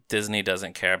like Disney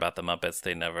doesn't care about the Muppets,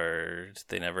 they never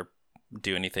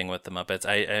do anything with the Muppets.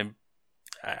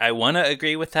 I want to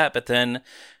agree with that, but then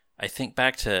I think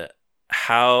back to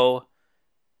how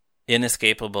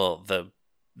inescapable the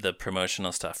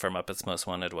promotional stuff for Muppets Most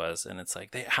Wanted was, and it's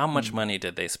like how much money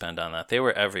did they spend on that? They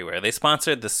were everywhere. They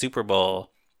sponsored the Super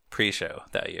Bowl pre-show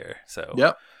that year, so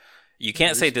yep. You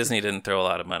can't say Disney didn't throw a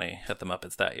lot of money at the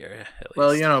Muppets that year. At least.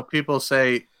 Well, you know, people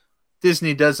say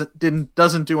Disney doesn't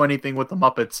do anything with the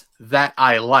Muppets that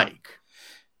I like.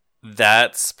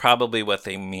 That's probably what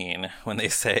they mean when they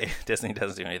say Disney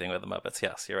doesn't do anything with the Muppets.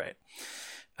 Yes, you're right.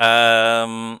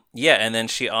 Yeah, and then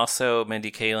she also,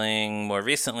 Mindy Kaling, more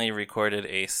recently recorded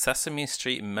a Sesame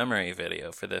Street memory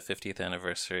video for the 50th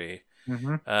anniversary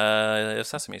of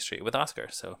Sesame Street with Oscar.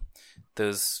 So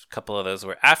those couple of those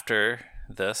were after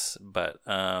this, but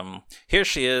here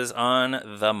she is on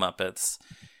The Muppets,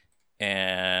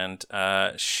 and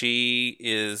she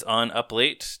is on Up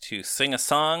Late to sing a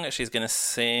song. She's going to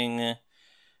sing It's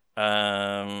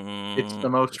the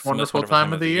Most Wonderful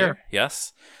Time of the Year.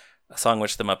 Yes. A song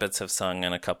which the Muppets have sung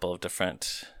in a couple of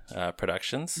different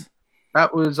productions.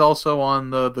 That was also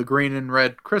on the Green and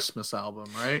Red Christmas album,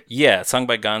 right? Yeah, sung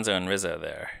by Gonzo and Rizzo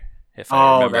there, if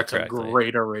I remember that's correctly. A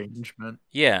great arrangement.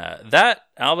 Yeah, that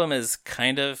album is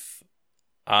kind of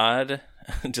odd,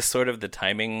 just sort of the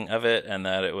timing of it, and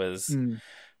that it was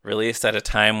released at a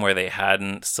time where they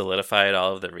hadn't solidified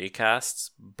all of the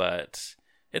recasts, but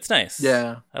it's nice.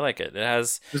 Yeah. I like it. It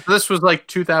has... This was like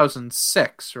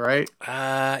 2006, right?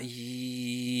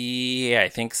 Yeah, I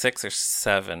think 6 or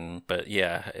 7, but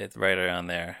yeah, it's right around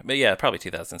there. But yeah, probably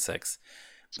 2006.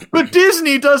 But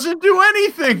Disney doesn't do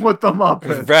anything with the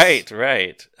Muppets.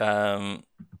 Right.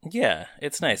 Yeah,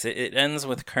 it's nice. It ends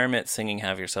with Kermit singing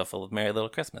 "Have Yourself a Merry Little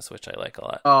Christmas," which I like a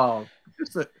lot. Oh,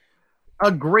 just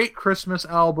a great Christmas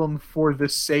album for the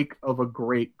sake of a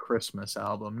great Christmas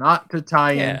album, not to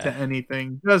tie into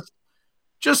anything,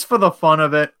 just for the fun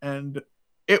of it. And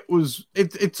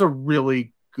it's a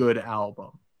really good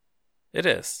album. It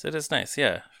is nice.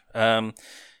 Yeah.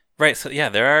 Right. So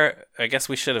yeah, I guess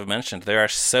we should have mentioned, there are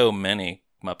so many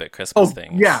Muppet Christmas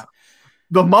things. Yeah.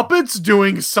 The Muppets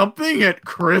doing something at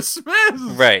Christmas?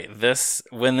 Right.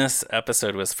 When this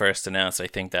episode was first announced, I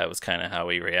think that was kind of how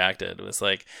we reacted. It was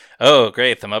like, oh,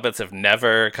 great, the Muppets have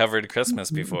never covered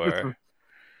Christmas before.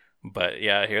 But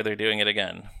yeah, here they're doing it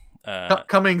again.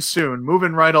 Coming soon,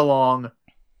 moving right along,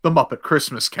 The Muppet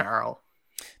Christmas Carol.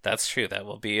 That's true. That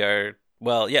will be our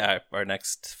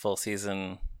next full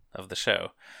season of the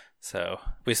show. So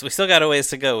we still got a ways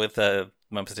to go with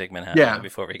Muppets Take Manhattan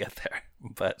before we get there.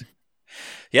 But...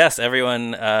 yes,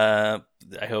 everyone. I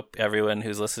hope everyone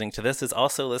who's listening to this is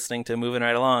also listening to Moving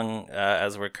Right Along,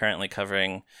 as we're currently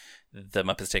covering the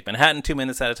Muppets Take Manhattan 2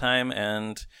 minutes at a time,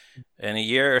 and in a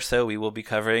year or so we will be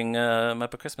covering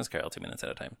Muppet Christmas Carol 2 minutes at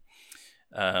a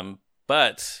time.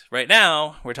 But right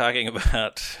now we're talking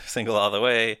about Single All the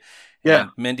Way, and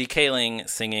Mindy Kaling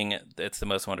singing "It's the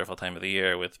Most Wonderful Time of the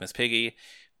Year" with Miss Piggy,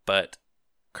 but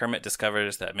Kermit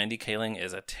discovers that Mindy Kaling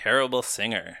is a terrible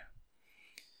singer.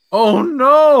 Oh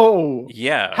no!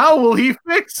 Yeah. How will he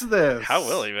fix this?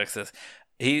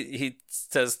 He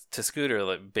says to Scooter,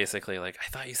 like, basically, like, I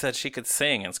thought you said she could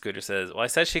sing. And Scooter says, well, I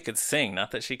said she could sing,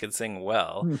 not that she could sing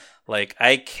well. Like,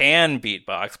 I can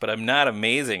beatbox, but I'm not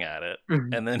amazing at it.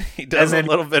 And then he does a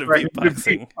little bit of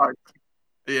beatboxing.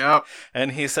 Yeah.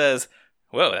 And he says,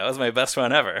 whoa, that was my best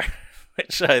one ever.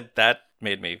 Which that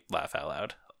made me laugh out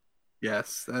loud.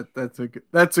 Yes,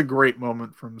 that's a great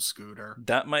moment from Scooter.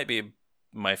 That might be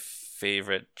my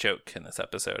favorite joke in this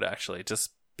episode, actually,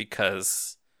 just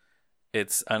because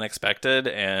it's unexpected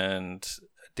and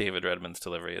David Redmond's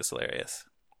delivery is hilarious.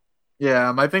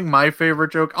 Yeah, I think my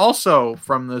favorite joke also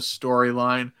from this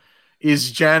storyline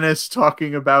is Janice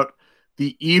talking about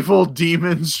the evil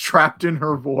demons trapped in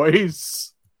her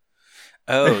voice.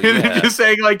 Oh, yeah. Just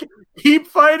saying, like, keep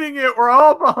fighting it, we're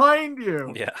all behind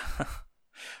you. Yeah.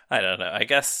 I don't know. I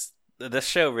guess this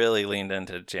show really leaned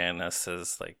into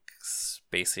Janice's, like,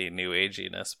 spacey new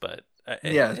aginess, but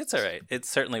Yes. It's all right. It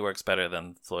certainly works better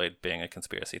than Floyd being a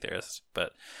conspiracy theorist.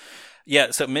 But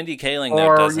yeah, so Mindy Kaling though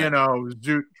Or, doesn't.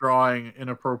 Zoot drawing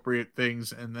inappropriate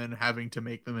things and then having to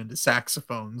make them into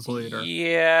saxophones later.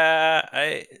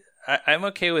 Yeah, I'm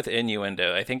okay with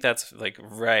innuendo. I think that's like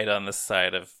right on the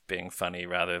side of being funny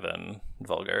rather than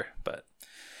vulgar. But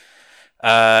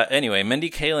anyway, Mindy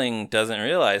Kaling doesn't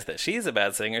realize that she's a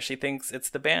bad singer. She thinks it's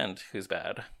the band who's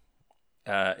bad.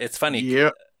 It's funny.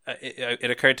 Yep.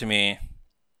 It occurred to me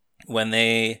when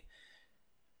they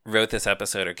wrote this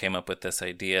episode or came up with this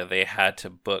idea, they had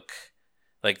to book,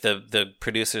 like the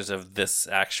producers of this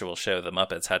actual show, The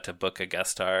Muppets, had to book a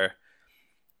guest star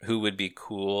who would be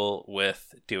cool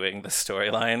with doing the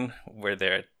storyline where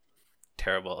they're a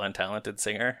terrible, untalented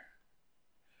singer.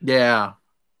 Yeah.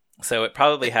 So it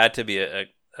probably had to be a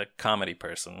comedy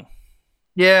person.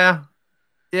 Yeah.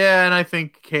 Yeah, and I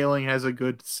think Kaling has a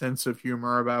good sense of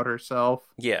humor about herself.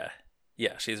 Yeah,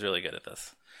 she's really good at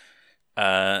this.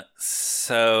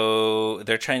 So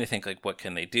they're trying to think, like, what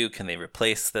can they do? Can they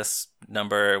replace this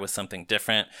number with something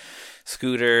different?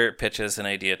 Scooter pitches an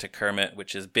idea to Kermit,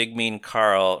 which is Big Mean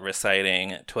Carl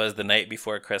reciting "'Twas the Night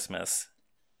Before Christmas."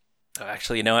 Oh,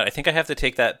 actually, you know what? I think I have to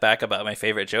take that back about my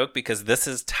favorite joke, because this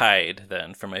is tied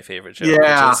then for my favorite joke,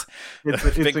 Yeah, which is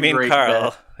it's Big a Mean great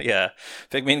Carl. bit. Yeah,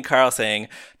 Big Mean Carl saying,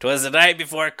 "'Twas the night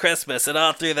before Christmas, and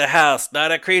all through the house,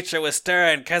 not a creature was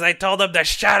stirring, 'cause I told them to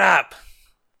shut up."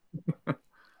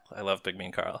 I love Big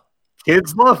Mean Carl.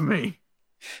 Kids love me.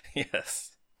 Yes.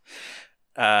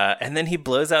 And then he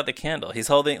blows out the candle. He's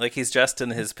holding, like, he's dressed in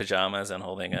his pajamas and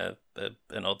holding an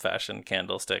old-fashioned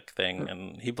candlestick thing,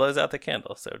 and he blows out the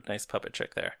candle. So nice puppet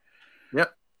trick there.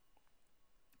 Yep.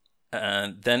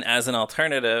 Then, as an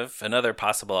alternative, another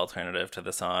possible alternative to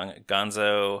the song,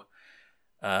 Gonzo,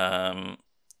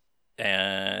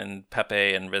 and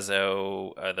Pepe and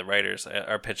Rizzo, the writers,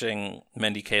 are pitching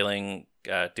Mindy Kaling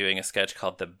doing a sketch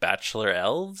called "The Bachelor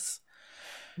Elves."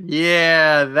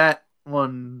 Yeah, that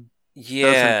one.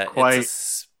 Yeah, quite... it's a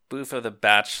spoof of The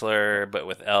Bachelor, but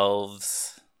with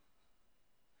elves.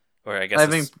 Or I guess I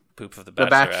think spoof of The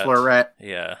Bachelorette.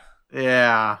 Yeah.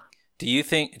 Yeah.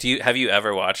 Have you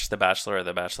ever watched The Bachelor or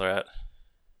The Bachelorette?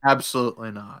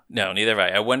 Absolutely not. No, neither have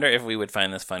I. I wonder if we would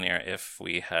find this funnier if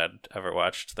we had ever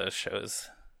watched those shows.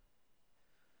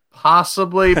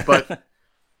 Possibly, but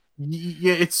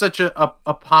yeah, it's such a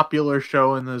popular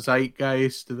show in the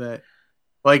zeitgeist that,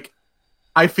 like,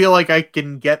 I feel like I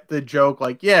can get the joke,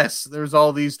 like, yes, there's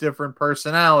all these different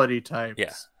personality types.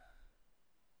 Yeah.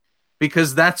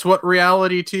 Because that's what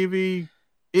reality TV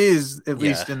is, at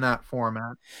least in that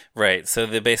format. Right. So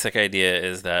the basic idea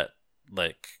is that,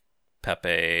 like,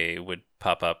 Pepe would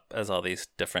pop up as all these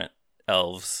different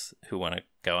elves who want to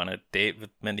go on a date with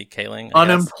Mindy Kaling.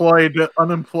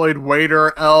 Unemployed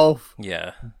waiter elf.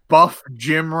 Yeah. Buff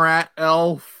gym rat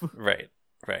elf. Right.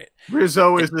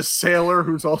 Rizzo is a sailor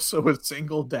who's also a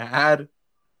single dad.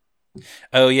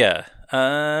 Oh yeah.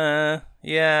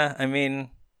 Yeah. I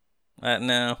mean, no,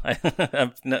 no,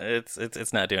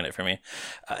 it's not doing it for me.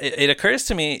 It occurs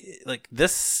to me, like,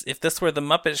 this, if this were the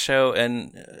Muppet Show,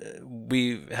 and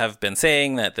we have been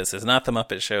saying that this is not the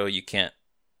Muppet Show, you can't,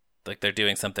 like, they're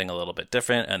doing something a little bit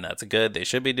different, and that's good. They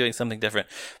should be doing something different.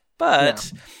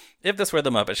 But if this were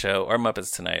the Muppet Show or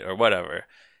Muppets Tonight or whatever,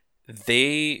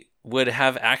 they would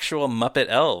have actual Muppet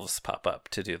elves pop up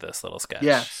to do this little sketch.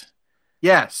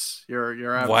 Yes, you're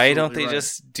absolutely Why don't they right.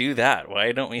 just do that?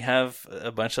 Why don't we have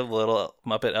a bunch of little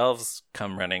Muppet elves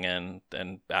come running in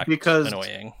and act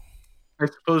annoying? I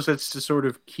suppose it's to sort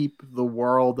of keep the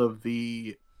world of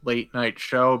the late night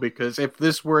show, because if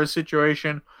this were a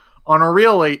situation on a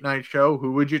real late night show,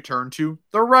 who would you turn to?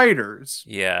 The writers.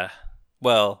 Yeah.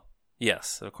 Well,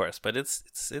 yes, of course, but it's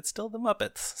still the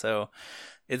Muppets. So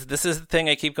this is the thing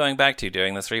I keep going back to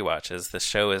during this rewatch, is the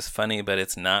show is funny, but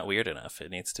it's not weird enough.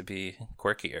 It needs to be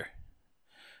quirkier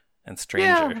and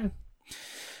stranger.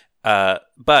 Yeah.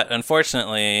 But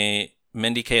unfortunately,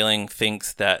 Mindy Kaling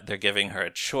thinks that they're giving her a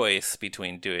choice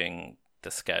between doing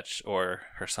the sketch or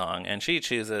her song, and she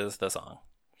chooses the song.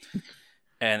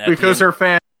 And because her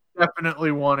fans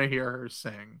definitely want to hear her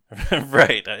sing.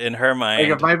 Right. In her mind.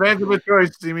 Like, if my fans have a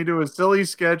choice to see me do a silly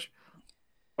sketch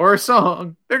or a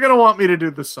song, they're going to want me to do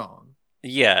the song.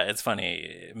 Yeah, it's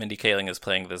funny. Mindy Kaling is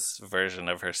playing this version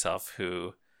of herself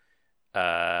who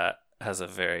has a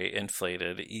very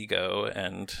inflated ego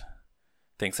and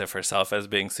thinks of herself as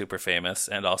being super famous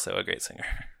and also a great singer.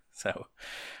 So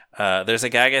there's a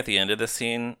gag at the end of the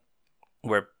scene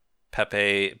where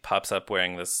Pepe pops up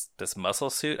wearing this muscle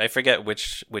suit. I forget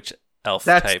which elf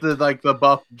That's type. the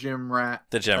buff gym rat.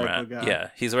 The gym type rat. of guy. Yeah.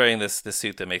 He's wearing this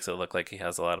suit that makes it look like he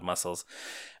has a lot of muscles.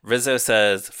 Rizzo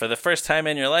says, "For the first time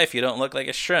in your life, you don't look like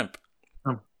a shrimp."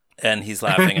 Oh. And he's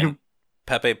laughing, and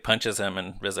Pepe punches him,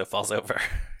 and Rizzo falls over.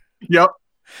 Yep.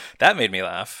 That made me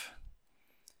laugh.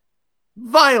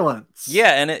 Violence.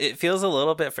 Yeah, and it feels a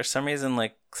little bit, for some reason,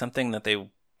 like something that they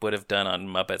would have done on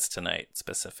Muppets Tonight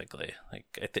specifically. Like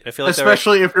I feel like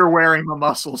especially if you're wearing a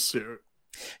muscle suit.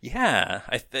 Yeah,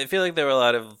 I feel like there were a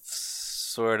lot of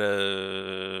sort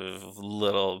of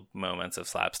little moments of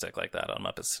slapstick like that on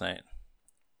Muppets Tonight.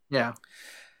 Yeah.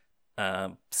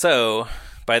 So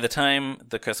by the time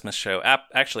the Christmas show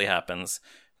actually happens,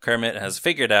 Kermit has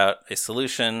figured out a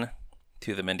solution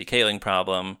to the Mindy Kaling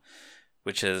problem,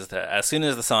 which is that as soon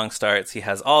as the song starts, he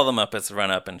has all the Muppets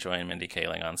run up and join Mindy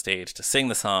Kaling on stage to sing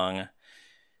the song.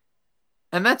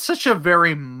 And that's such a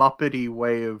very Muppety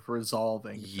way of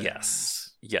resolving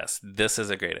things. Yes, this is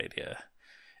a great idea.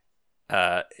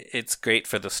 It's great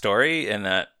for the story in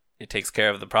that it takes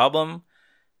care of the problem.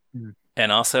 Mm. And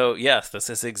also, yes, this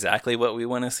is exactly what we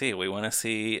want to see. We want to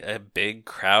see a big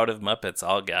crowd of Muppets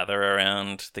all gather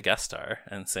around the guest star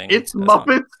and sing. It's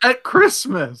Muppets at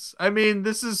Christmas. I mean,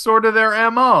 this is sort of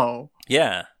their MO.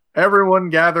 Yeah. Everyone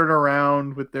gathered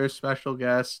around with their special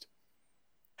guest.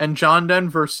 And John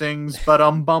Denver sings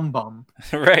Bum Bum.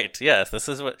 Right, yes. This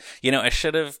is what... I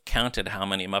should have counted how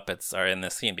many Muppets are in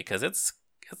this scene because it's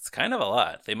kind of a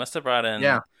lot. They must have brought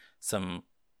in some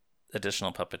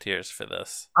additional puppeteers for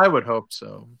this. I would hope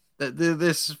so.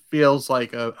 This feels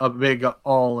like a big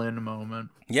all-in moment.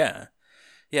 Yeah,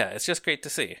 it's just great to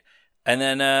see. And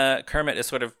then Kermit is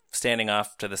sort of standing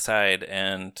off to the side,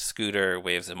 and Scooter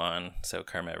waves him on, so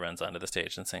Kermit runs onto the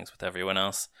stage and sings with everyone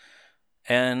else.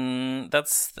 And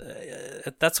that's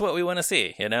what we want to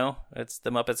see, It's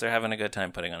the Muppets are having a good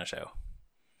time putting on a show.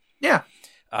 Yeah.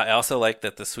 I also like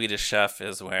that the Swedish chef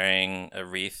is wearing a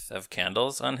wreath of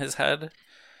candles on his head.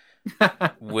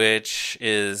 Which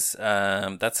is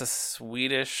that's a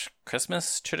Swedish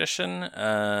Christmas tradition.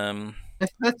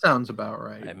 That sounds about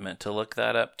right. I meant to look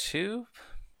that up too.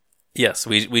 Yes,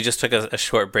 we just took a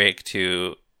short break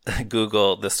to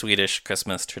Google the Swedish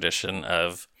Christmas tradition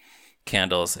of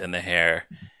candles in the hair,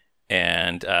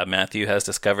 and Matthew has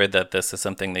discovered that this is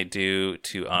something they do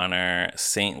to honor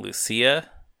Saint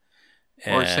Lucia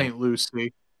or Saint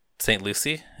Lucy. Saint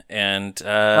Lucy. And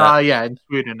in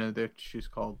Sweden she's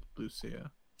called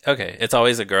Lucia. Okay, it's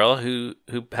always a girl who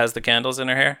has the candles in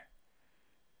her hair.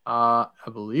 I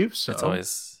believe so. It's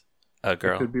always a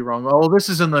girl. I could be wrong. Oh, this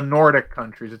is in the Nordic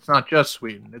countries. It's not just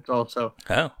Sweden. It's also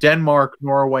Denmark,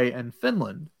 Norway, and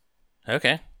Finland.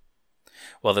 Okay.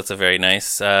 Well, that's a very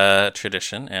nice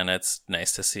tradition, and it's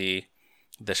nice to see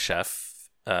the chef,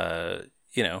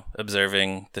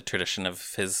 observing the tradition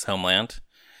of his homeland.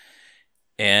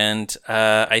 And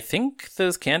I think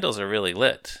those candles are really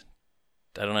lit.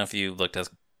 I don't know if you looked as,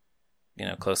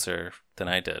 closer than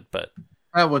I did, but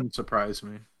that wouldn't surprise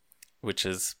me. Which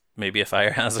is maybe a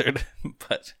fire hazard,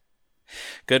 but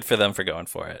good for them for going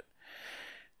for it.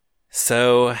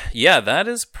 So yeah, that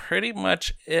is pretty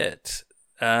much it.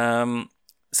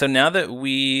 So now that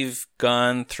we've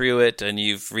gone through it and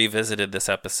you've revisited this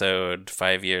episode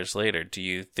 5 years later, do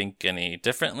you think any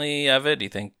differently of it? Do you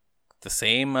think the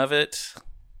same of it?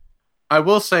 I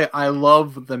will say I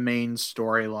love the main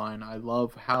storyline. I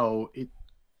love how it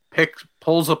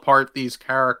pulls apart these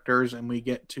characters, and we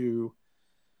get to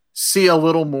see a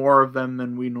little more of them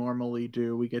than we normally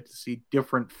do. We get to see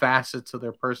different facets of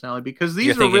their personality because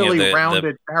these are really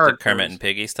rounded characters. The Kermit and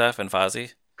Piggy stuff and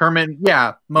Fozzie? Kermit,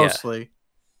 yeah, mostly. Yeah.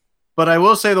 But I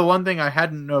will say the one thing I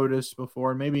hadn't noticed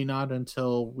before, maybe not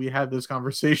until we had this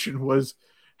conversation, was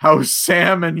how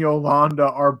Sam and Yolanda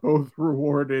are both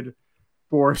rewarded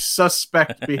for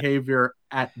suspect behavior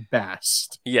at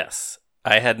best. Yes.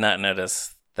 I had not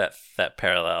noticed that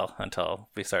parallel until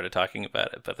we started talking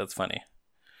about it, but that's funny.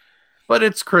 But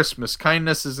it's Christmas.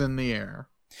 Kindness is in the air.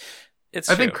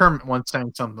 I think Kermit once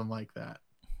sang something like that.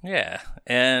 Yeah.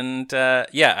 And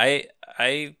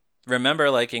I remember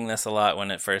liking this a lot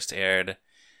when it first aired,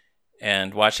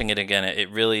 and watching it again, it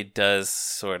really does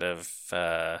sort of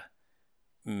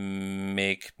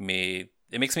makes me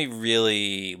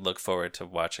really look forward to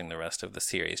watching the rest of the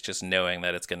series, just knowing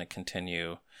that it's going to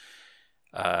continue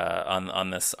on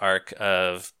this arc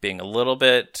of being a little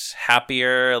bit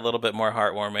happier, a little bit more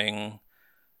heartwarming.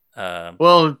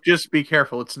 Well, just be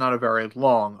careful. It's not a very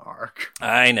long arc.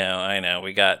 I know.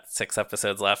 We got 6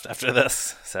 episodes left after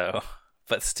this, so,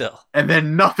 but still. And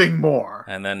then nothing more.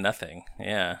 And then nothing.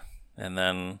 Yeah. And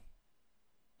then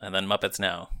Muppets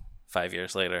Now, 5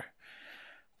 years later.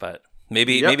 But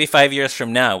Maybe 5 years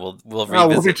from now we'll revisit.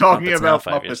 We'll be talking Muppets about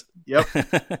now, 5 Muppets. years.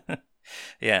 Yep.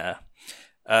 Yeah.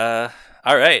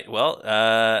 All right. Well,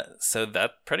 so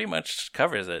that pretty much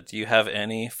covers it. Do you have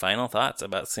any final thoughts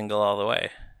about Single All the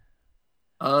Way?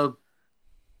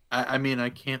 I mean, I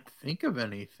can't think of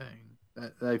anything.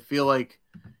 I feel like,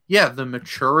 the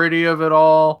maturity of it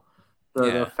all,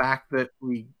 the fact that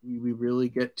we really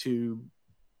get to,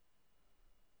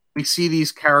 we see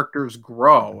these characters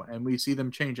grow and we see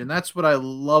them change, and that's what I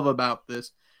love about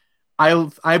this.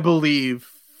 I believe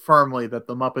firmly that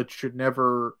the Muppets should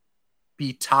never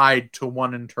be tied to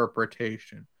one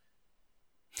interpretation.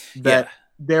 That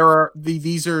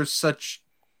these are such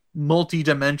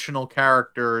multi-dimensional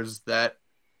characters that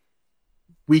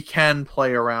we can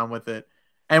play around with it,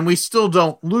 and we still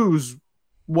don't lose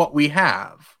what we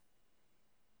have.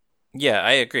 Yeah,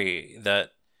 I agree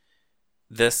that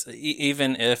this,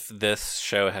 even if this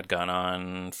show had gone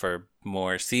on for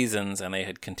more seasons and they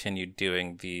had continued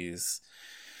doing these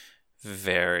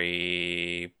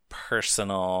very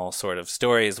personal sort of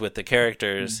stories with the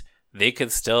characters, they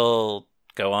could still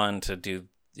go on to do,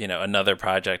 another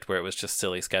project where it was just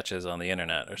silly sketches on the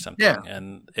internet or something. Yeah.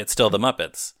 And it's still the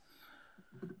Muppets.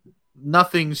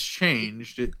 Nothing's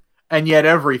changed, and yet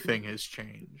everything has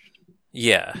changed.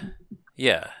 Yeah.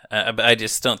 But I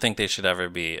just don't think they should ever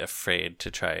be afraid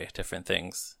to try different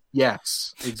things.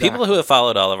 Yes, exactly. People who have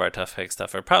followed all of our Tough Pig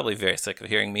stuff are probably very sick of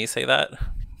hearing me say that,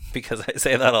 because I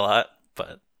say that a lot.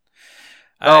 But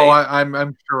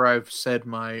I'm sure I've said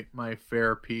my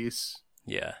fair piece.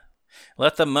 Yeah,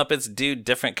 let the Muppets do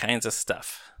different kinds of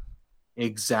stuff.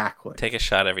 Exactly. Take a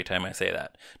shot every time I say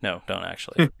that. No, don't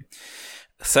actually.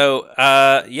 So,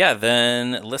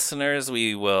 then listeners,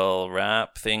 we will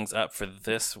wrap things up for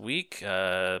this week.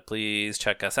 Please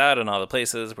check us out in all the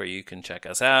places where you can check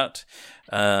us out.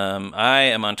 I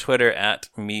am on Twitter at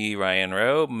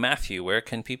 @MeRyanRowe. Matthew, where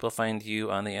can people find you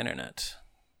on the internet?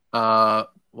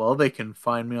 Well, they can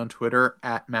find me on Twitter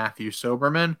at Matthew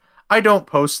Soberman. I don't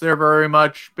post there very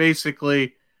much.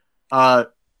 Basically,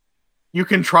 you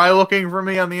can try looking for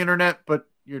me on the internet, but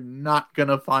you're not going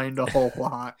to find a whole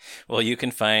lot. Well, you can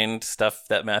find stuff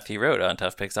that Matthew wrote on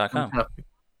toughpigs.com.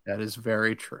 That is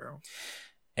very true.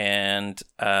 And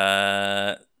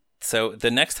so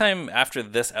the next time after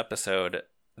this episode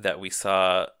that we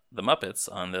saw the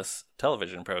Muppets on this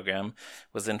television program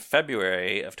was in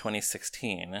February of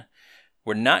 2016.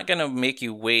 We're not going to make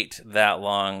you wait that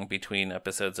long between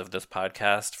episodes of this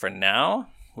podcast for now.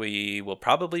 We will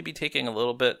probably be taking a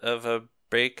little bit of a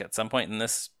break at some point in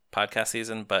this podcast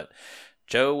season, but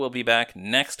Joe will be back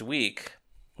next week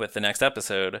with the next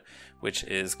episode, which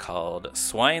is called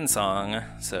Swine Song.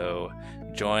 So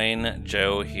join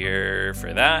Joe here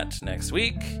for that next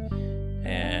week.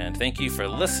 And thank you for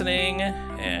listening,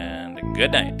 and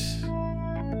good night.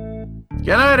 Good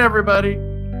night, everybody,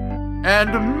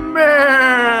 and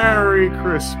Merry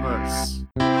Christmas.